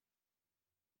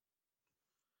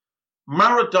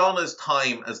 Maradona's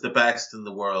time as the best in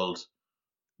the world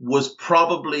was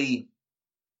probably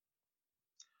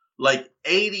like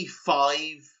 85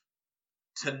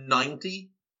 to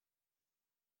 90.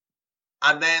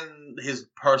 And then his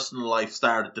personal life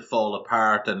started to fall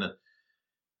apart and,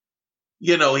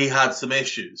 he had some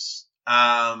issues.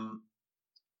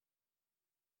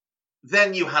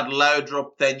 Then you had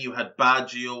Laudrup, then you had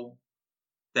Baggio,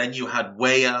 then you had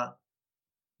Weah,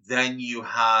 then you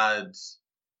had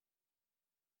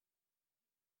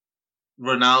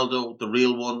Ronaldo, the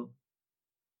real one.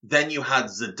 Then you had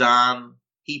Zidane.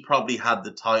 He probably had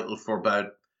the title for about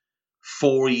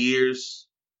 4 years.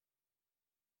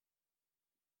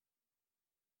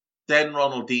 Then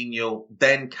Ronaldinho,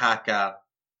 then Kaká,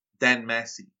 then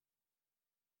Messi.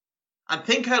 And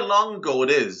think how long ago it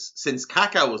is since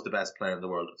Kaká was the best player in the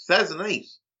world. 2008.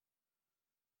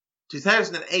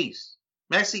 2008.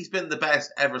 Messi's been the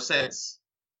best ever since.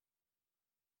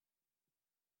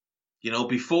 You know,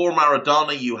 before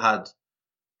Maradona, you had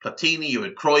Platini, you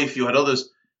had Cruyff, you had others,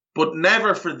 but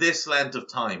never for this length of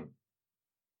time.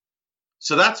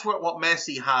 So that's what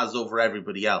Messi has over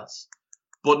everybody else.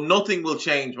 But nothing will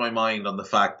change my mind on the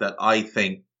fact that I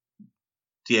think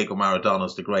Diego Maradona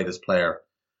is the greatest player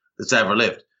that's ever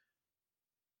lived.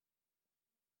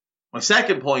 My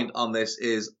second point on this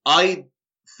is I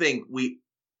think we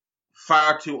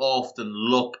far too often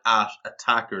look at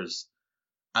attackers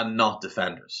and not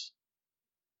defenders.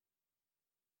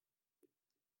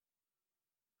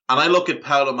 And I look at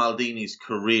Paolo Maldini's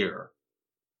career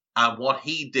and what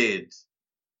he did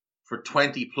for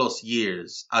 20 plus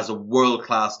years as a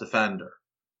world-class defender.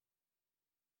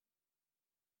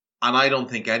 And I don't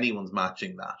think anyone's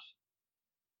matching that.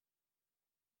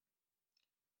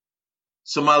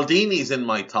 So Maldini's in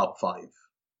my top 5.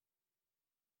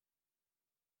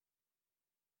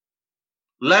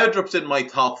 Laudrup's in my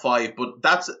top 5, but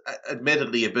that's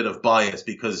admittedly a bit of bias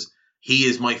because he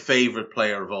is my favourite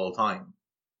player of all time.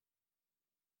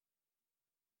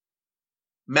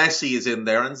 Messi is in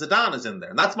there and Zidane is in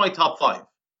there. And that's my top 5.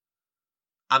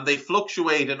 And they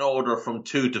fluctuate in order from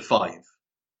 2 to 5.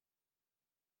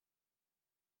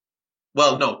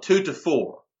 Well, no, 2 to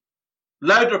 4.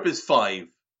 Laudrup is 5.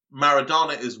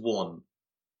 Maradona is 1.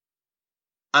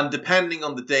 And depending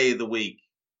on the day of the week,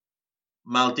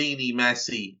 Maldini,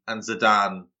 Messi and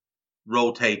Zidane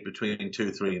rotate between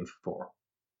 2, 3 and 4.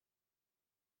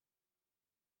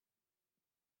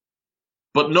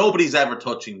 But nobody's ever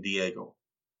touching Diego.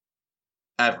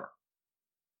 Ever.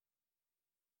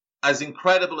 As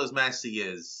incredible as Messi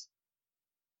is,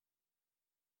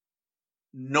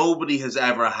 nobody has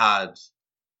ever had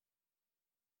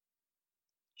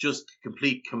just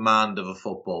complete command of a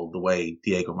football the way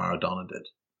Diego Maradona did.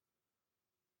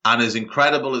 And as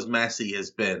incredible as Messi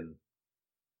has been,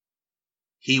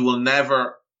 he will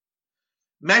never...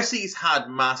 Messi's had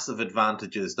massive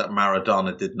advantages that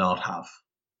Maradona did not have.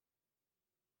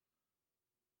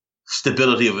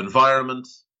 Stability of environment,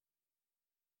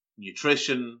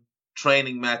 nutrition,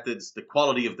 training methods, the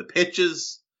quality of the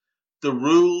pitches, the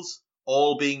rules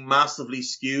all being massively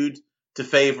skewed to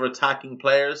favour attacking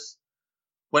players.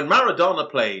 When Maradona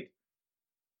played,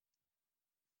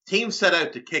 teams set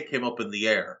out to kick him up in the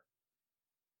air.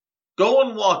 Go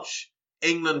and watch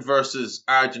England versus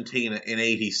Argentina in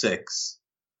 '86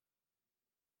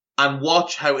 and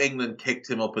watch how England kicked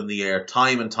him up in the air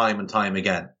time and time and time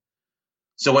again.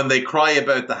 So when they cry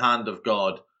about the hand of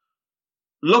God,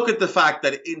 look at the fact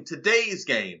that in today's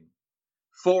game,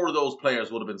 4 of those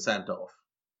players would have been sent off.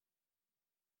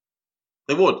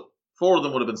 They would. 4 of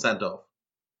them would have been sent off.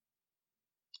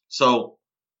 So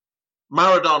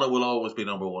Maradona will always be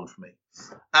number 1 for me.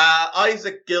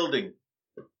 Isaac Gilding.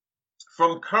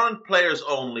 From current players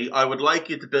only, I would like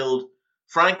you to build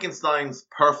Frankenstein's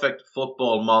perfect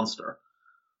football monster.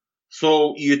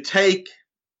 So you take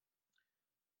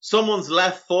someone's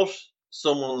left foot,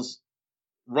 someone's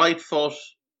right foot,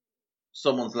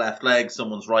 someone's left leg,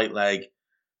 someone's right leg.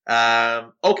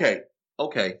 Okay.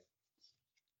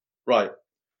 Right.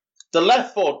 The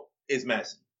left foot is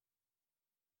Messi.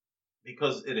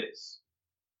 Because it is.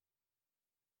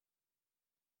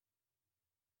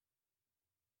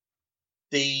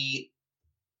 The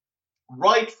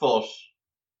right foot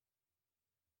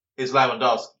is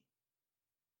Lewandowski.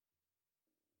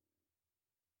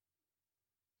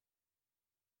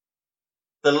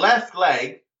 The left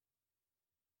leg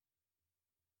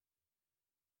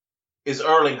is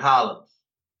Erling Haaland.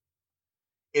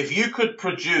 If you could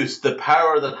produce the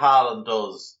power that Haaland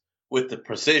does with the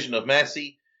precision of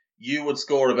Messi, you would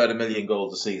score about 1 million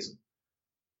goals a season.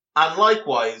 And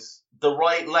likewise, the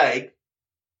right leg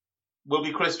will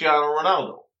be Cristiano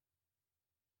Ronaldo.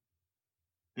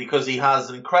 Because he has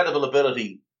an incredible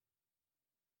ability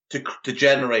to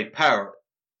generate power.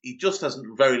 He just has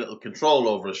very little control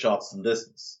over his shots and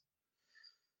distance.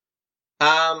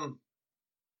 In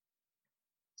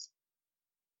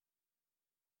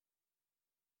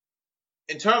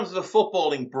terms of a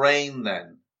footballing brain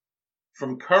then,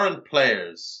 from current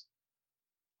players,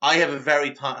 I have a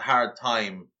very hard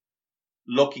time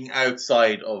looking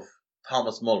outside of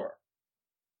Thomas Muller.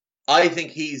 I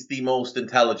think he's the most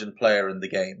intelligent player in the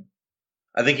game.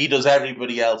 I think he does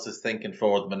everybody else's thinking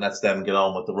for them and lets them get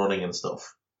on with the running and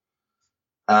stuff.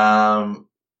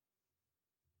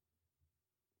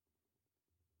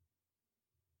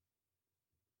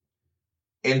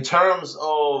 In terms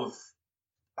of,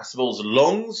 I suppose,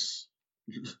 lungs,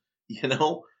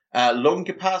 lung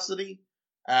capacity,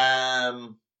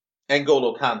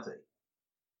 N'Golo Kante.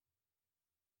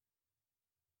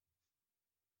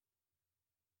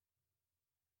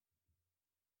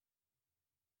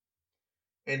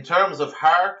 In terms of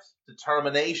heart,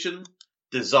 determination,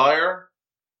 desire,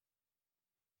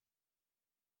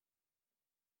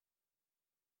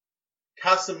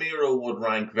 Casemiro would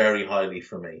rank very highly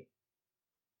for me.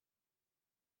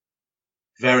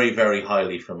 Very, very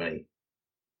highly for me.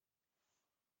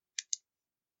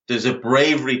 There's a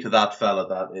bravery to that fella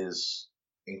that is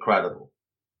incredible.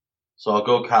 So I'll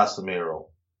go Casemiro.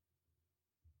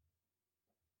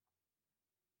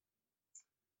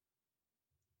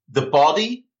 The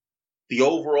body, the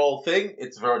overall thing,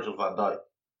 it's Virgil van Dijk.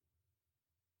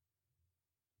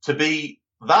 To be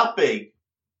that big,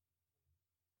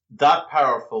 that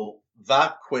powerful,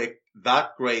 that quick,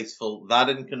 that graceful, that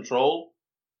in control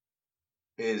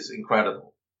is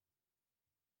incredible.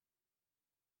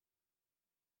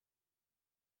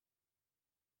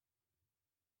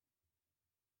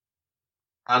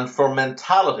 And for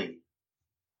mentality,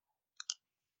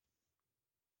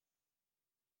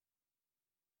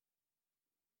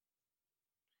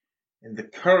 in the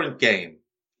current game,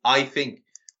 I think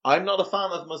I'm not a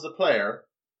fan of him as a player,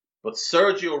 but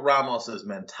Sergio Ramos's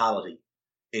mentality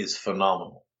is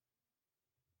phenomenal.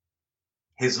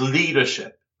 His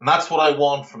leadership, and that's what I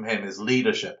want from him, is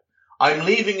leadership. I'm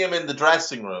leaving him in the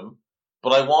dressing room,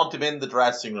 but I want him in the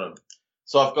dressing room.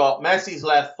 So I've got Messi's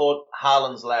left foot,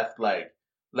 Haaland's left leg,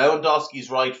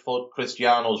 Lewandowski's right foot,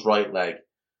 Cristiano's right leg,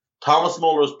 Thomas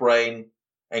Muller's brain,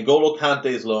 N'Golo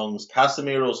Kante's lungs,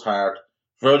 Casemiro's heart,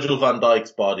 Virgil van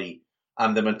Dijk's body,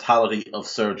 and the mentality of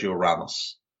Sergio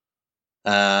Ramos.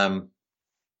 Yeah.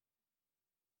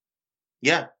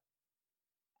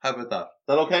 How about that? Is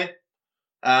that okay?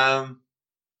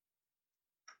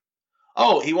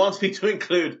 He wants me to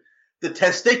include the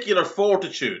testicular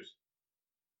fortitude.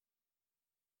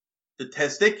 The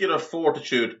testicular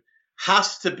fortitude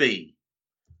has to be.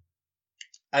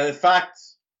 And in fact,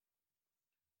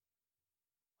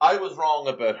 I was wrong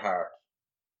about heart.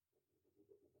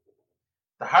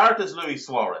 The heart is Luis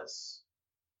Suarez.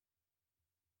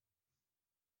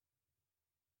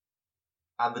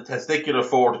 And the testicular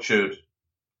fortitude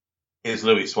is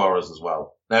Luis Suarez as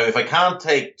well. Now, if I can't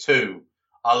take two,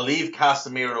 I'll leave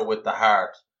Casemiro with the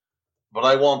heart, but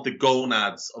I want the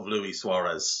gonads of Luis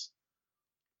Suarez.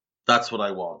 That's what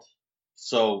I want.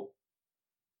 So,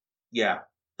 yeah,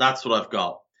 that's what I've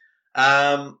got.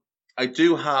 I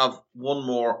do have one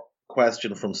more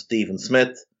question from Stephen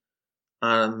Smith,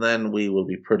 and then we will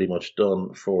be pretty much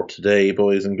done for today,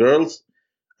 boys and girls.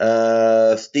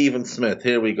 Stephen Smith,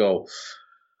 here we go.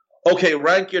 Okay,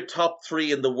 rank your top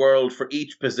three in the world for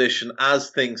each position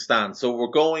as things stand. So we're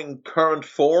going current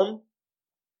form.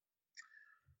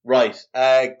 Right,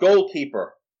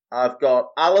 goalkeeper. I've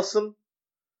got Alisson,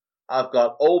 I've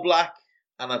got Oblak,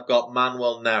 and I've got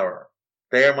Manuel Neuer.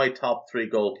 They're my top three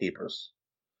goalkeepers.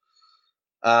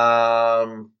 By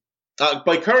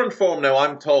current form now,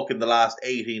 I'm talking the last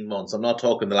 18 months. I'm not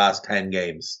talking the last 10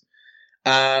 games.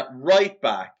 Right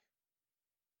back.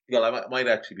 Well, I might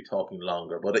actually be talking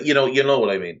longer, but you know what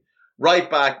I mean.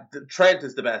 Right back, Trent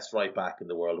is the best right back in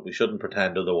the world. We shouldn't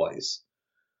pretend otherwise.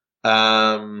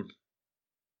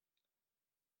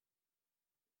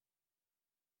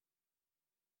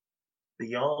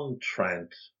 Beyond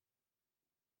Trent,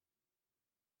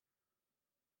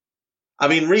 I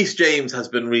mean, Reece James has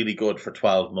been really good for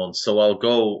 12 months, so I'll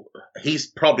go. He's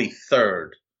probably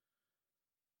third.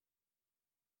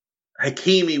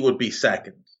 Hakimi would be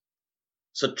second.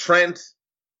 So Trent,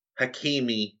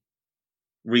 Hakimi,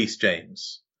 Reece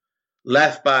James.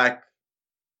 Left back,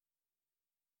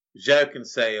 João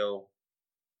Cancelo.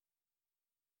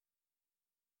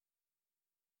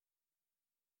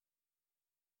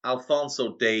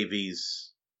 Alphonso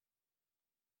Davies,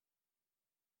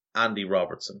 Andy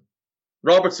Robertson.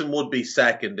 Robertson would be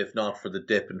second if not for the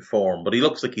dip in form, but he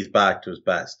looks like he's back to his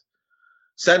best.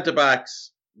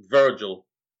 Centre-backs, Virgil,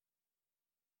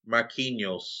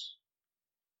 Marquinhos,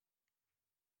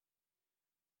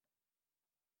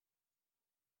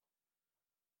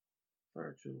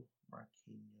 Marquinhos.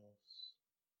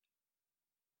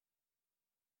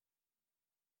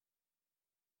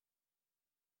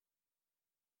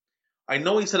 I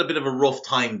know he's had a bit of a rough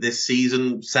time this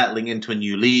season, settling into a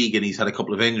new league, and he's had a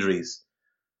couple of injuries.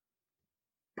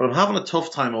 But I'm having a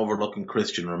tough time overlooking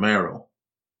Christian Romero.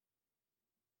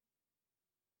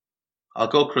 I'll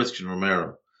go Christian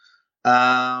Romero.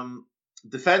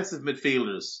 Defensive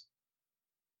midfielders.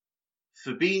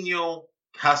 Fabinho,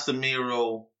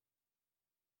 Casemiro,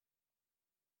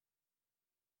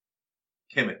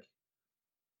 Kimmich.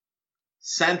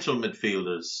 Central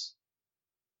midfielders.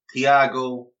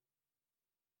 Thiago,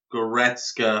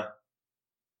 Goretzka,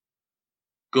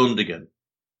 Gundogan.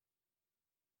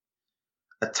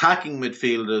 Attacking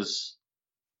midfielders.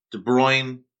 De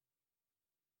Bruyne,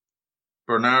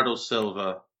 Bernardo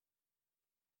Silva,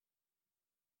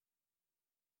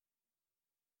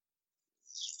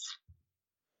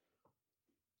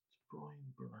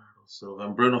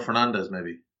 and Bruno Fernandes,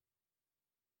 maybe.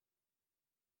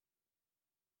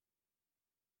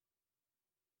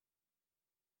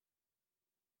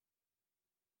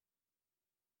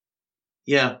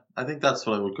 Yeah, I think that's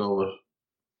what I would go with.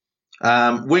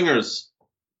 Wingers.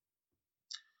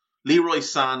 Leroy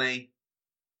Sané,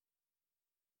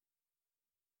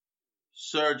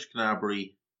 Serge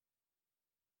Gnabry,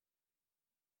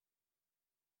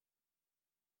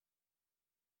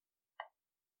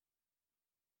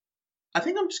 I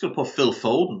think I'm just going to put Phil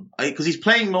Foden, because he's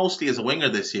playing mostly as a winger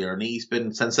this year, and he's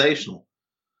been sensational.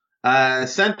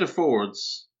 Centre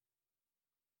forwards,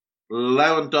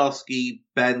 Lewandowski,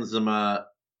 Benzema,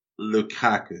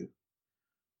 Lukaku.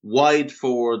 Wide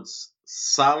forwards,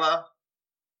 Salah,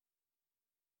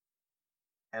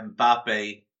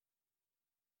 Mbappe.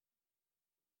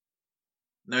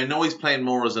 Now, I know he's playing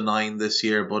more as a 9 this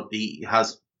year, but he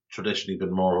has traditionally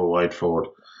been more of a wide forward.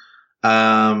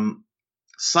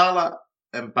 Salah,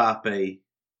 Mbappe,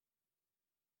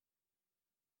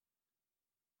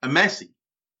 and Messi.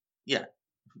 Yeah,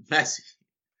 Messi.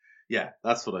 Yeah,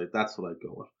 that's what I'd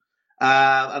go with.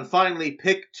 And finally,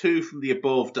 pick 2 from the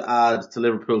above to add to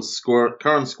Liverpool's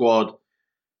current squad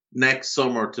next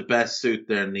summer to best suit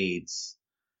their needs.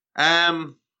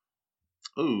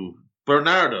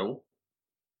 Bernardo.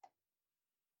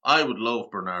 I would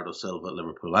love Bernardo Silva at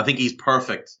Liverpool. I think he's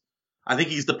perfect. I think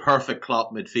he's the perfect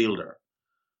Klopp midfielder.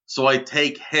 So I'd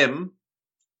take him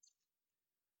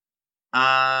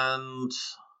and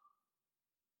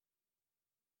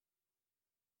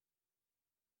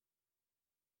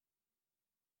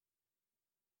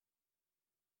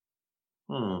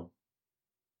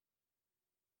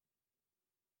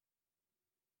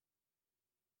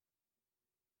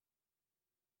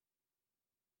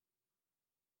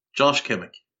Josh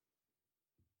Kimmich.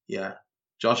 Yeah,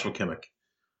 Joshua Kimmich.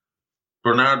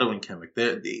 Bernardo and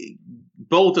Kimmich.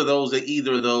 Both of those,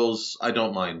 either of those, I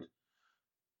don't mind.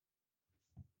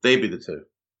 They'd be the 2.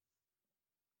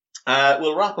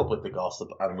 We'll wrap up with the gossip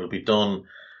and we'll be done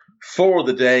for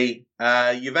the day.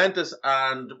 Juventus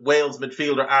and Wales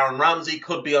midfielder Aaron Ramsey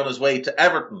could be on his way to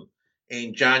Everton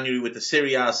in January, with the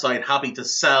Serie A side happy to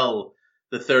sell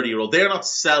the 30-year-old. They're not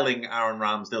selling Aaron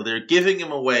Ramsdale. They're giving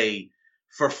him away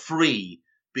for free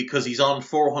because he's on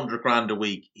 400 grand a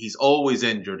week. He's always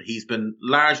injured. He's been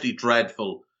largely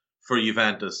dreadful for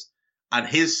Juventus, and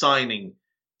his signing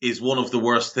is one of the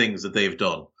worst things that they've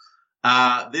done.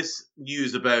 This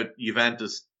news about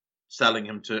Juventus selling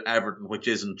him to Everton, which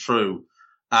isn't true,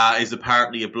 is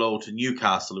apparently a blow to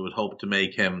Newcastle, who would hope to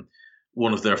make him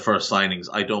one of their first signings.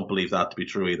 I don't believe that to be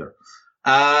true either.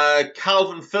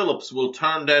 Calvin Phillips will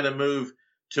turn down a move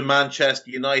to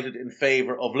Manchester United in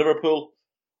favour of Liverpool.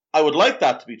 I would like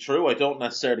that to be true. I don't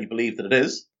necessarily believe that it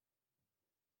is.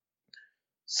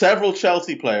 Several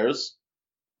Chelsea players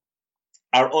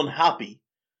are unhappy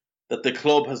that the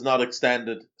club has not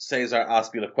extended Cesar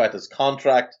Azpilicueta's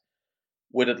contract,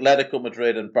 with Atletico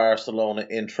Madrid and Barcelona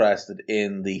interested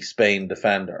in the Spain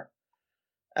defender.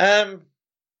 What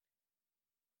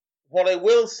I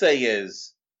will say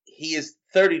is he is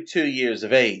 32 years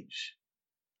of age,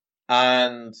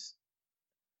 and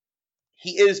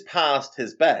he is past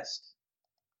his best.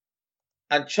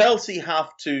 And Chelsea have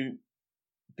to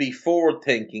be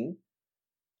forward-thinking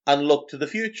and look to the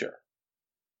future.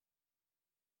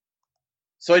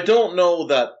 So I don't know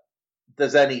that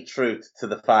there's any truth to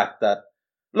the fact that,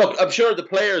 look, I'm sure the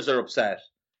players are upset,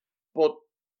 but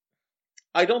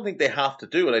I don't think they have to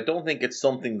do it. I don't think it's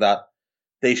something that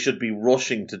they should be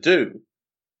rushing to do.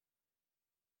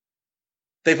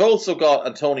 They've also got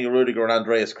Antonio Rudiger and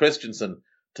Andreas Christensen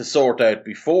to sort out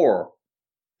before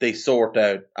they sort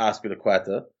out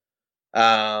Azpilicueta.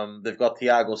 They've got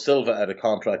Thiago Silva out of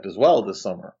contract as well this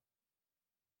summer.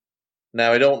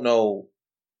 Now, I don't know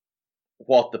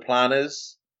what the plan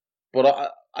is,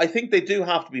 but I think they do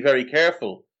have to be very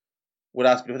careful with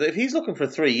Azpilicueta. If he's looking for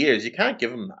 3 years, you can't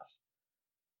give him that.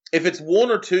 If it's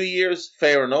 1 or 2 years,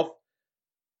 fair enough.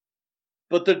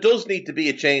 But there does need to be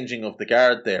a changing of the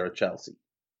guard there at Chelsea.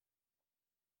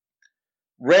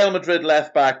 Real Madrid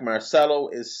left-back Marcelo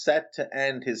is set to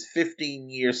end his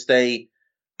 15-year stay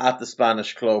at the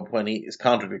Spanish club when his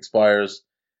contract expires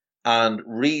and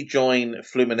rejoin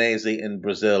Fluminense in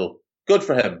Brazil. Good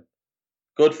for him.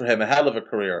 Good for him. A hell of a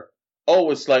career.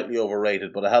 Always slightly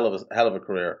overrated, but a hell of a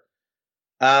career.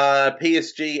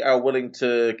 PSG are willing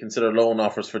to consider loan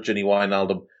offers for Gini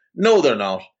Wijnaldum. No, they're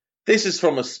not. This is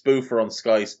from a spoofer on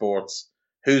Sky Sports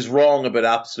who's wrong about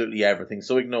absolutely everything,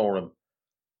 so ignore him.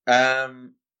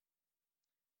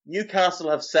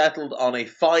 Newcastle have settled on a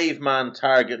 5-man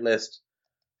target list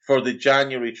for the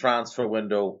January transfer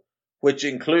window, which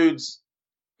includes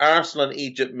Arsenal and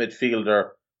Egypt midfielder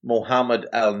Mohamed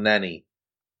El Neni.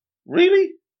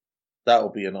 Really? That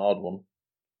would be an odd one.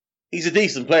 He's a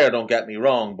decent player, don't get me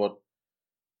wrong, but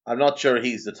I'm not sure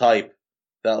he's the type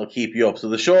that'll keep you up. So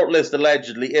the short list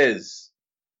allegedly is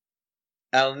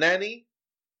El Neni,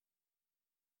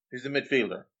 who's a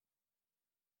midfielder,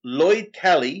 Lloyd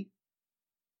Kelly,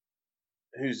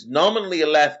 who's nominally a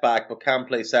left-back but can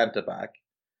play centre-back,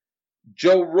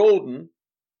 Joe Rodon,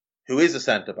 who is a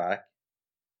centre-back,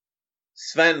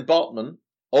 Sven Botman,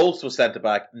 also a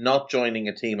centre-back, not joining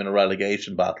a team in a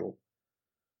relegation battle,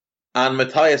 and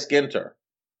Matthias Ginter,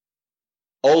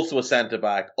 also a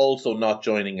centre-back, also not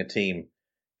joining a team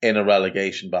in a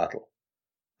relegation battle.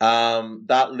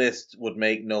 That list would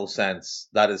make no sense.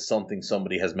 That is something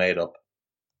somebody has made up.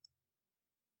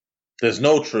 There's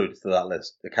no truth to that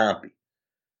list. There can't be.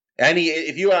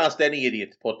 If you asked any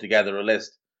idiot to put together a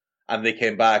list and they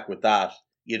came back with that,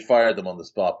 you'd fire them on the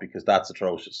spot because that's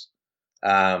atrocious.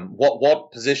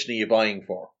 What position are you buying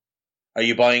for? Are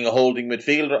you buying a holding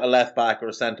midfielder, a left back, or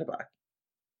a centre back?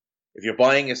 If you're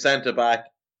buying a centre back,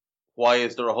 why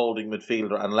is there a holding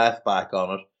midfielder and left back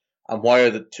on it? And why are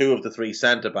the 2 of the 3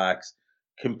 centre backs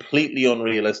completely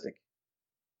unrealistic?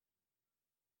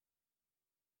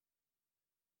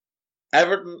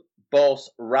 Everton boss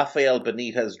Rafael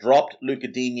Benitez dropped Luca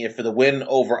Digne for the win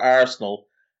over Arsenal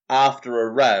after a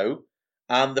row,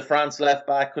 and the France left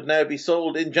back could now be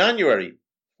sold in January.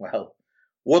 Well,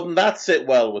 wouldn't that sit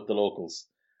well with the locals?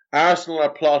 Arsenal are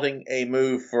plotting a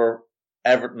move for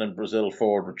Everton and Brazil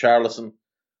forward Richarlison.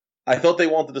 I thought they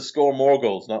wanted to score more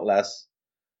goals, not less.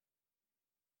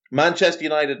 Manchester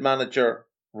United manager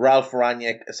Ralph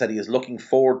Rangnick said he is looking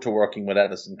forward to working with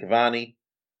Edinson Cavani.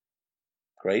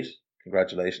 Great,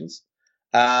 congratulations.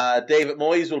 David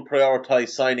Moyes will prioritise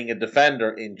signing a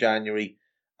defender in January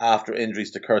after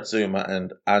injuries to Kurt Zouma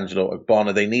and Angelo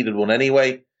Ogbonna. They needed one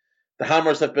anyway. The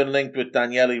Hammers have been linked with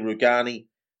Daniele Rugani.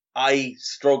 I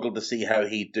struggle to see how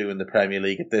he'd do in the Premier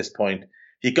League at this point.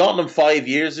 If you got him 5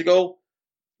 years ago,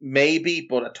 maybe,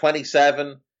 but at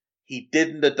 27, he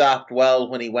didn't adapt well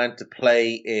when he went to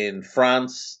play in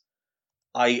France.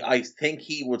 I think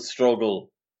he would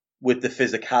struggle with the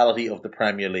physicality of the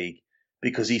Premier League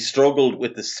because he struggled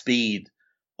with the speed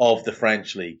of the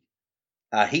French league.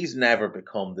 He's never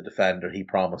become the defender he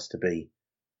promised to be.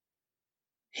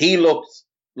 He looked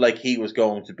like he was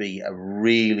going to be a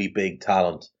really big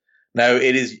talent. Now,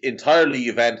 it is entirely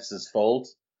Juventus' fault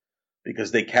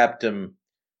because they kept him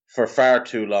for far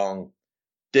too long,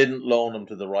 didn't loan him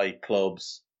to the right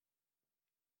clubs,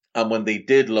 and when they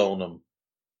did loan him,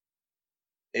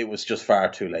 it was just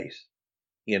far too late.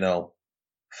 You know,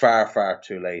 far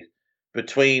too late.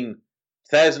 Between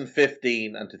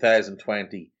 2015 and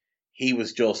 2020, he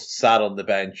was just sat on the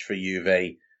bench for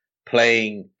Juve,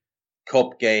 playing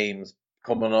cup games,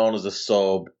 coming on as a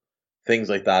sub, things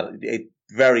like that. It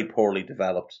very poorly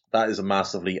developed. That is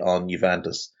massively on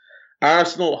Juventus.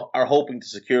 Arsenal are hoping to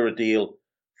secure a deal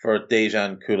for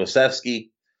Dejan Kulusevski.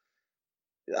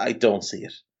 I don't see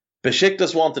it.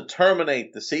 Besiktas want to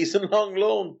terminate the season-long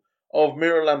loan of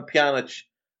Miralem Pjanic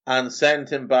and send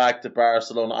him back to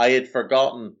Barcelona. I had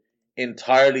forgotten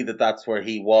entirely that that's where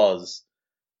he was.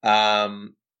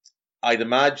 I'd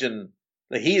imagine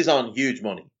that he is on huge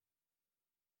money.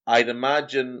 I'd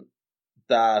imagine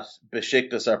that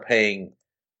Besiktas are paying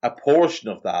a portion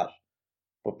of that,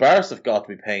 but Barca have got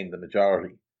to be paying the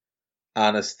majority.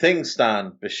 And as things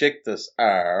stand, Besiktas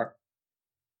are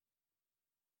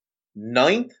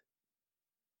ninth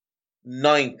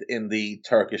in the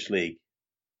Turkish league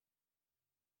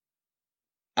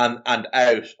and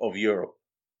out of Europe.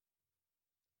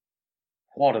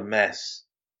 What a mess.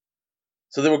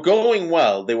 So they were going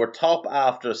well. They were top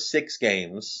after 6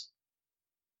 games.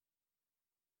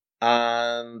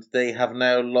 And they have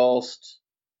now lost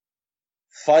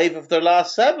 5 of their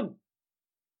last 7.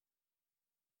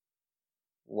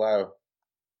 Wow.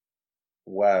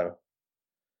 Wow.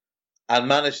 And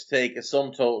managed to take a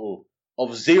sum total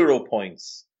of 0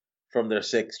 points from their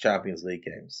 6 Champions League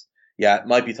games. Yeah, it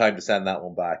might be time to send that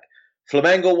one back.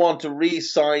 Flamengo want to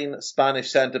re-sign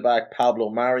Spanish centre-back Pablo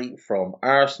Mari from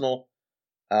Arsenal,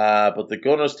 but the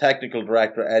Gunners' technical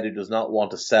director, Edu, does not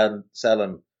want to sell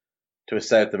him to a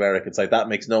South American side. That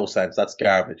makes no sense. That's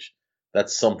garbage.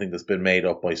 That's something that's been made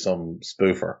up by some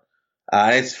spoofer.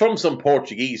 It's from some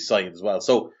Portuguese site as well.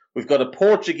 So we've got a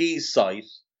Portuguese site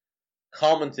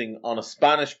commenting on a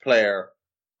Spanish player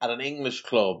at an English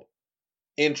club,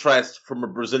 interest from a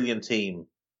Brazilian team,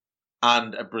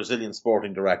 and a Brazilian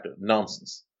sporting director.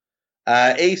 Nonsense.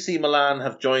 AC Milan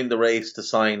have joined the race to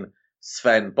sign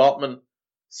Sven Botman.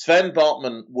 Sven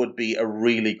Botman would be a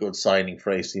really good signing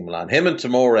for AC Milan. Him and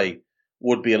Tomori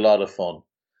would be a lot of fun.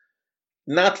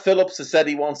 Nat Phillips has said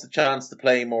he wants the chance to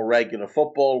play more regular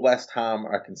football. West Ham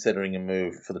are considering a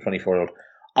move for the 24-year-old.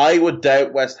 I would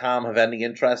doubt West Ham have any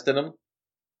interest in him,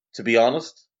 to be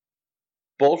honest.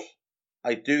 But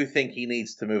I do think he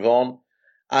needs to move on.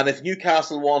 And if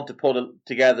Newcastle want to put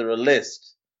together a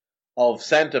list of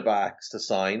centre-backs to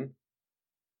sign,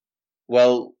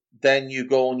 well, then you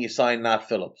go and you sign Nat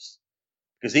Phillips.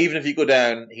 Because even if you go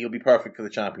down, he'll be perfect for the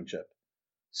Championship.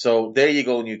 So there you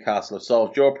go, Newcastle. I've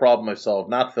solved your problem. I've solved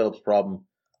Nat Phillips' problem.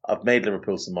 I've made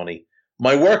Liverpool some money.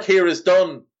 My work here is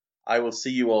done. I will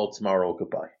see you all tomorrow.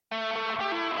 Goodbye.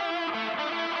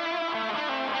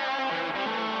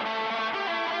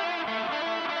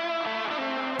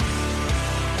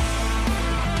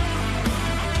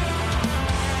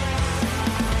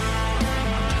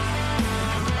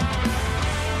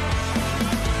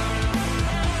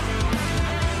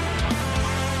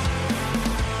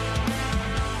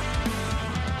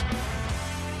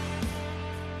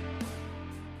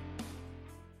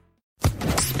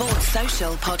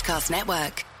 Social Podcast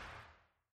Network.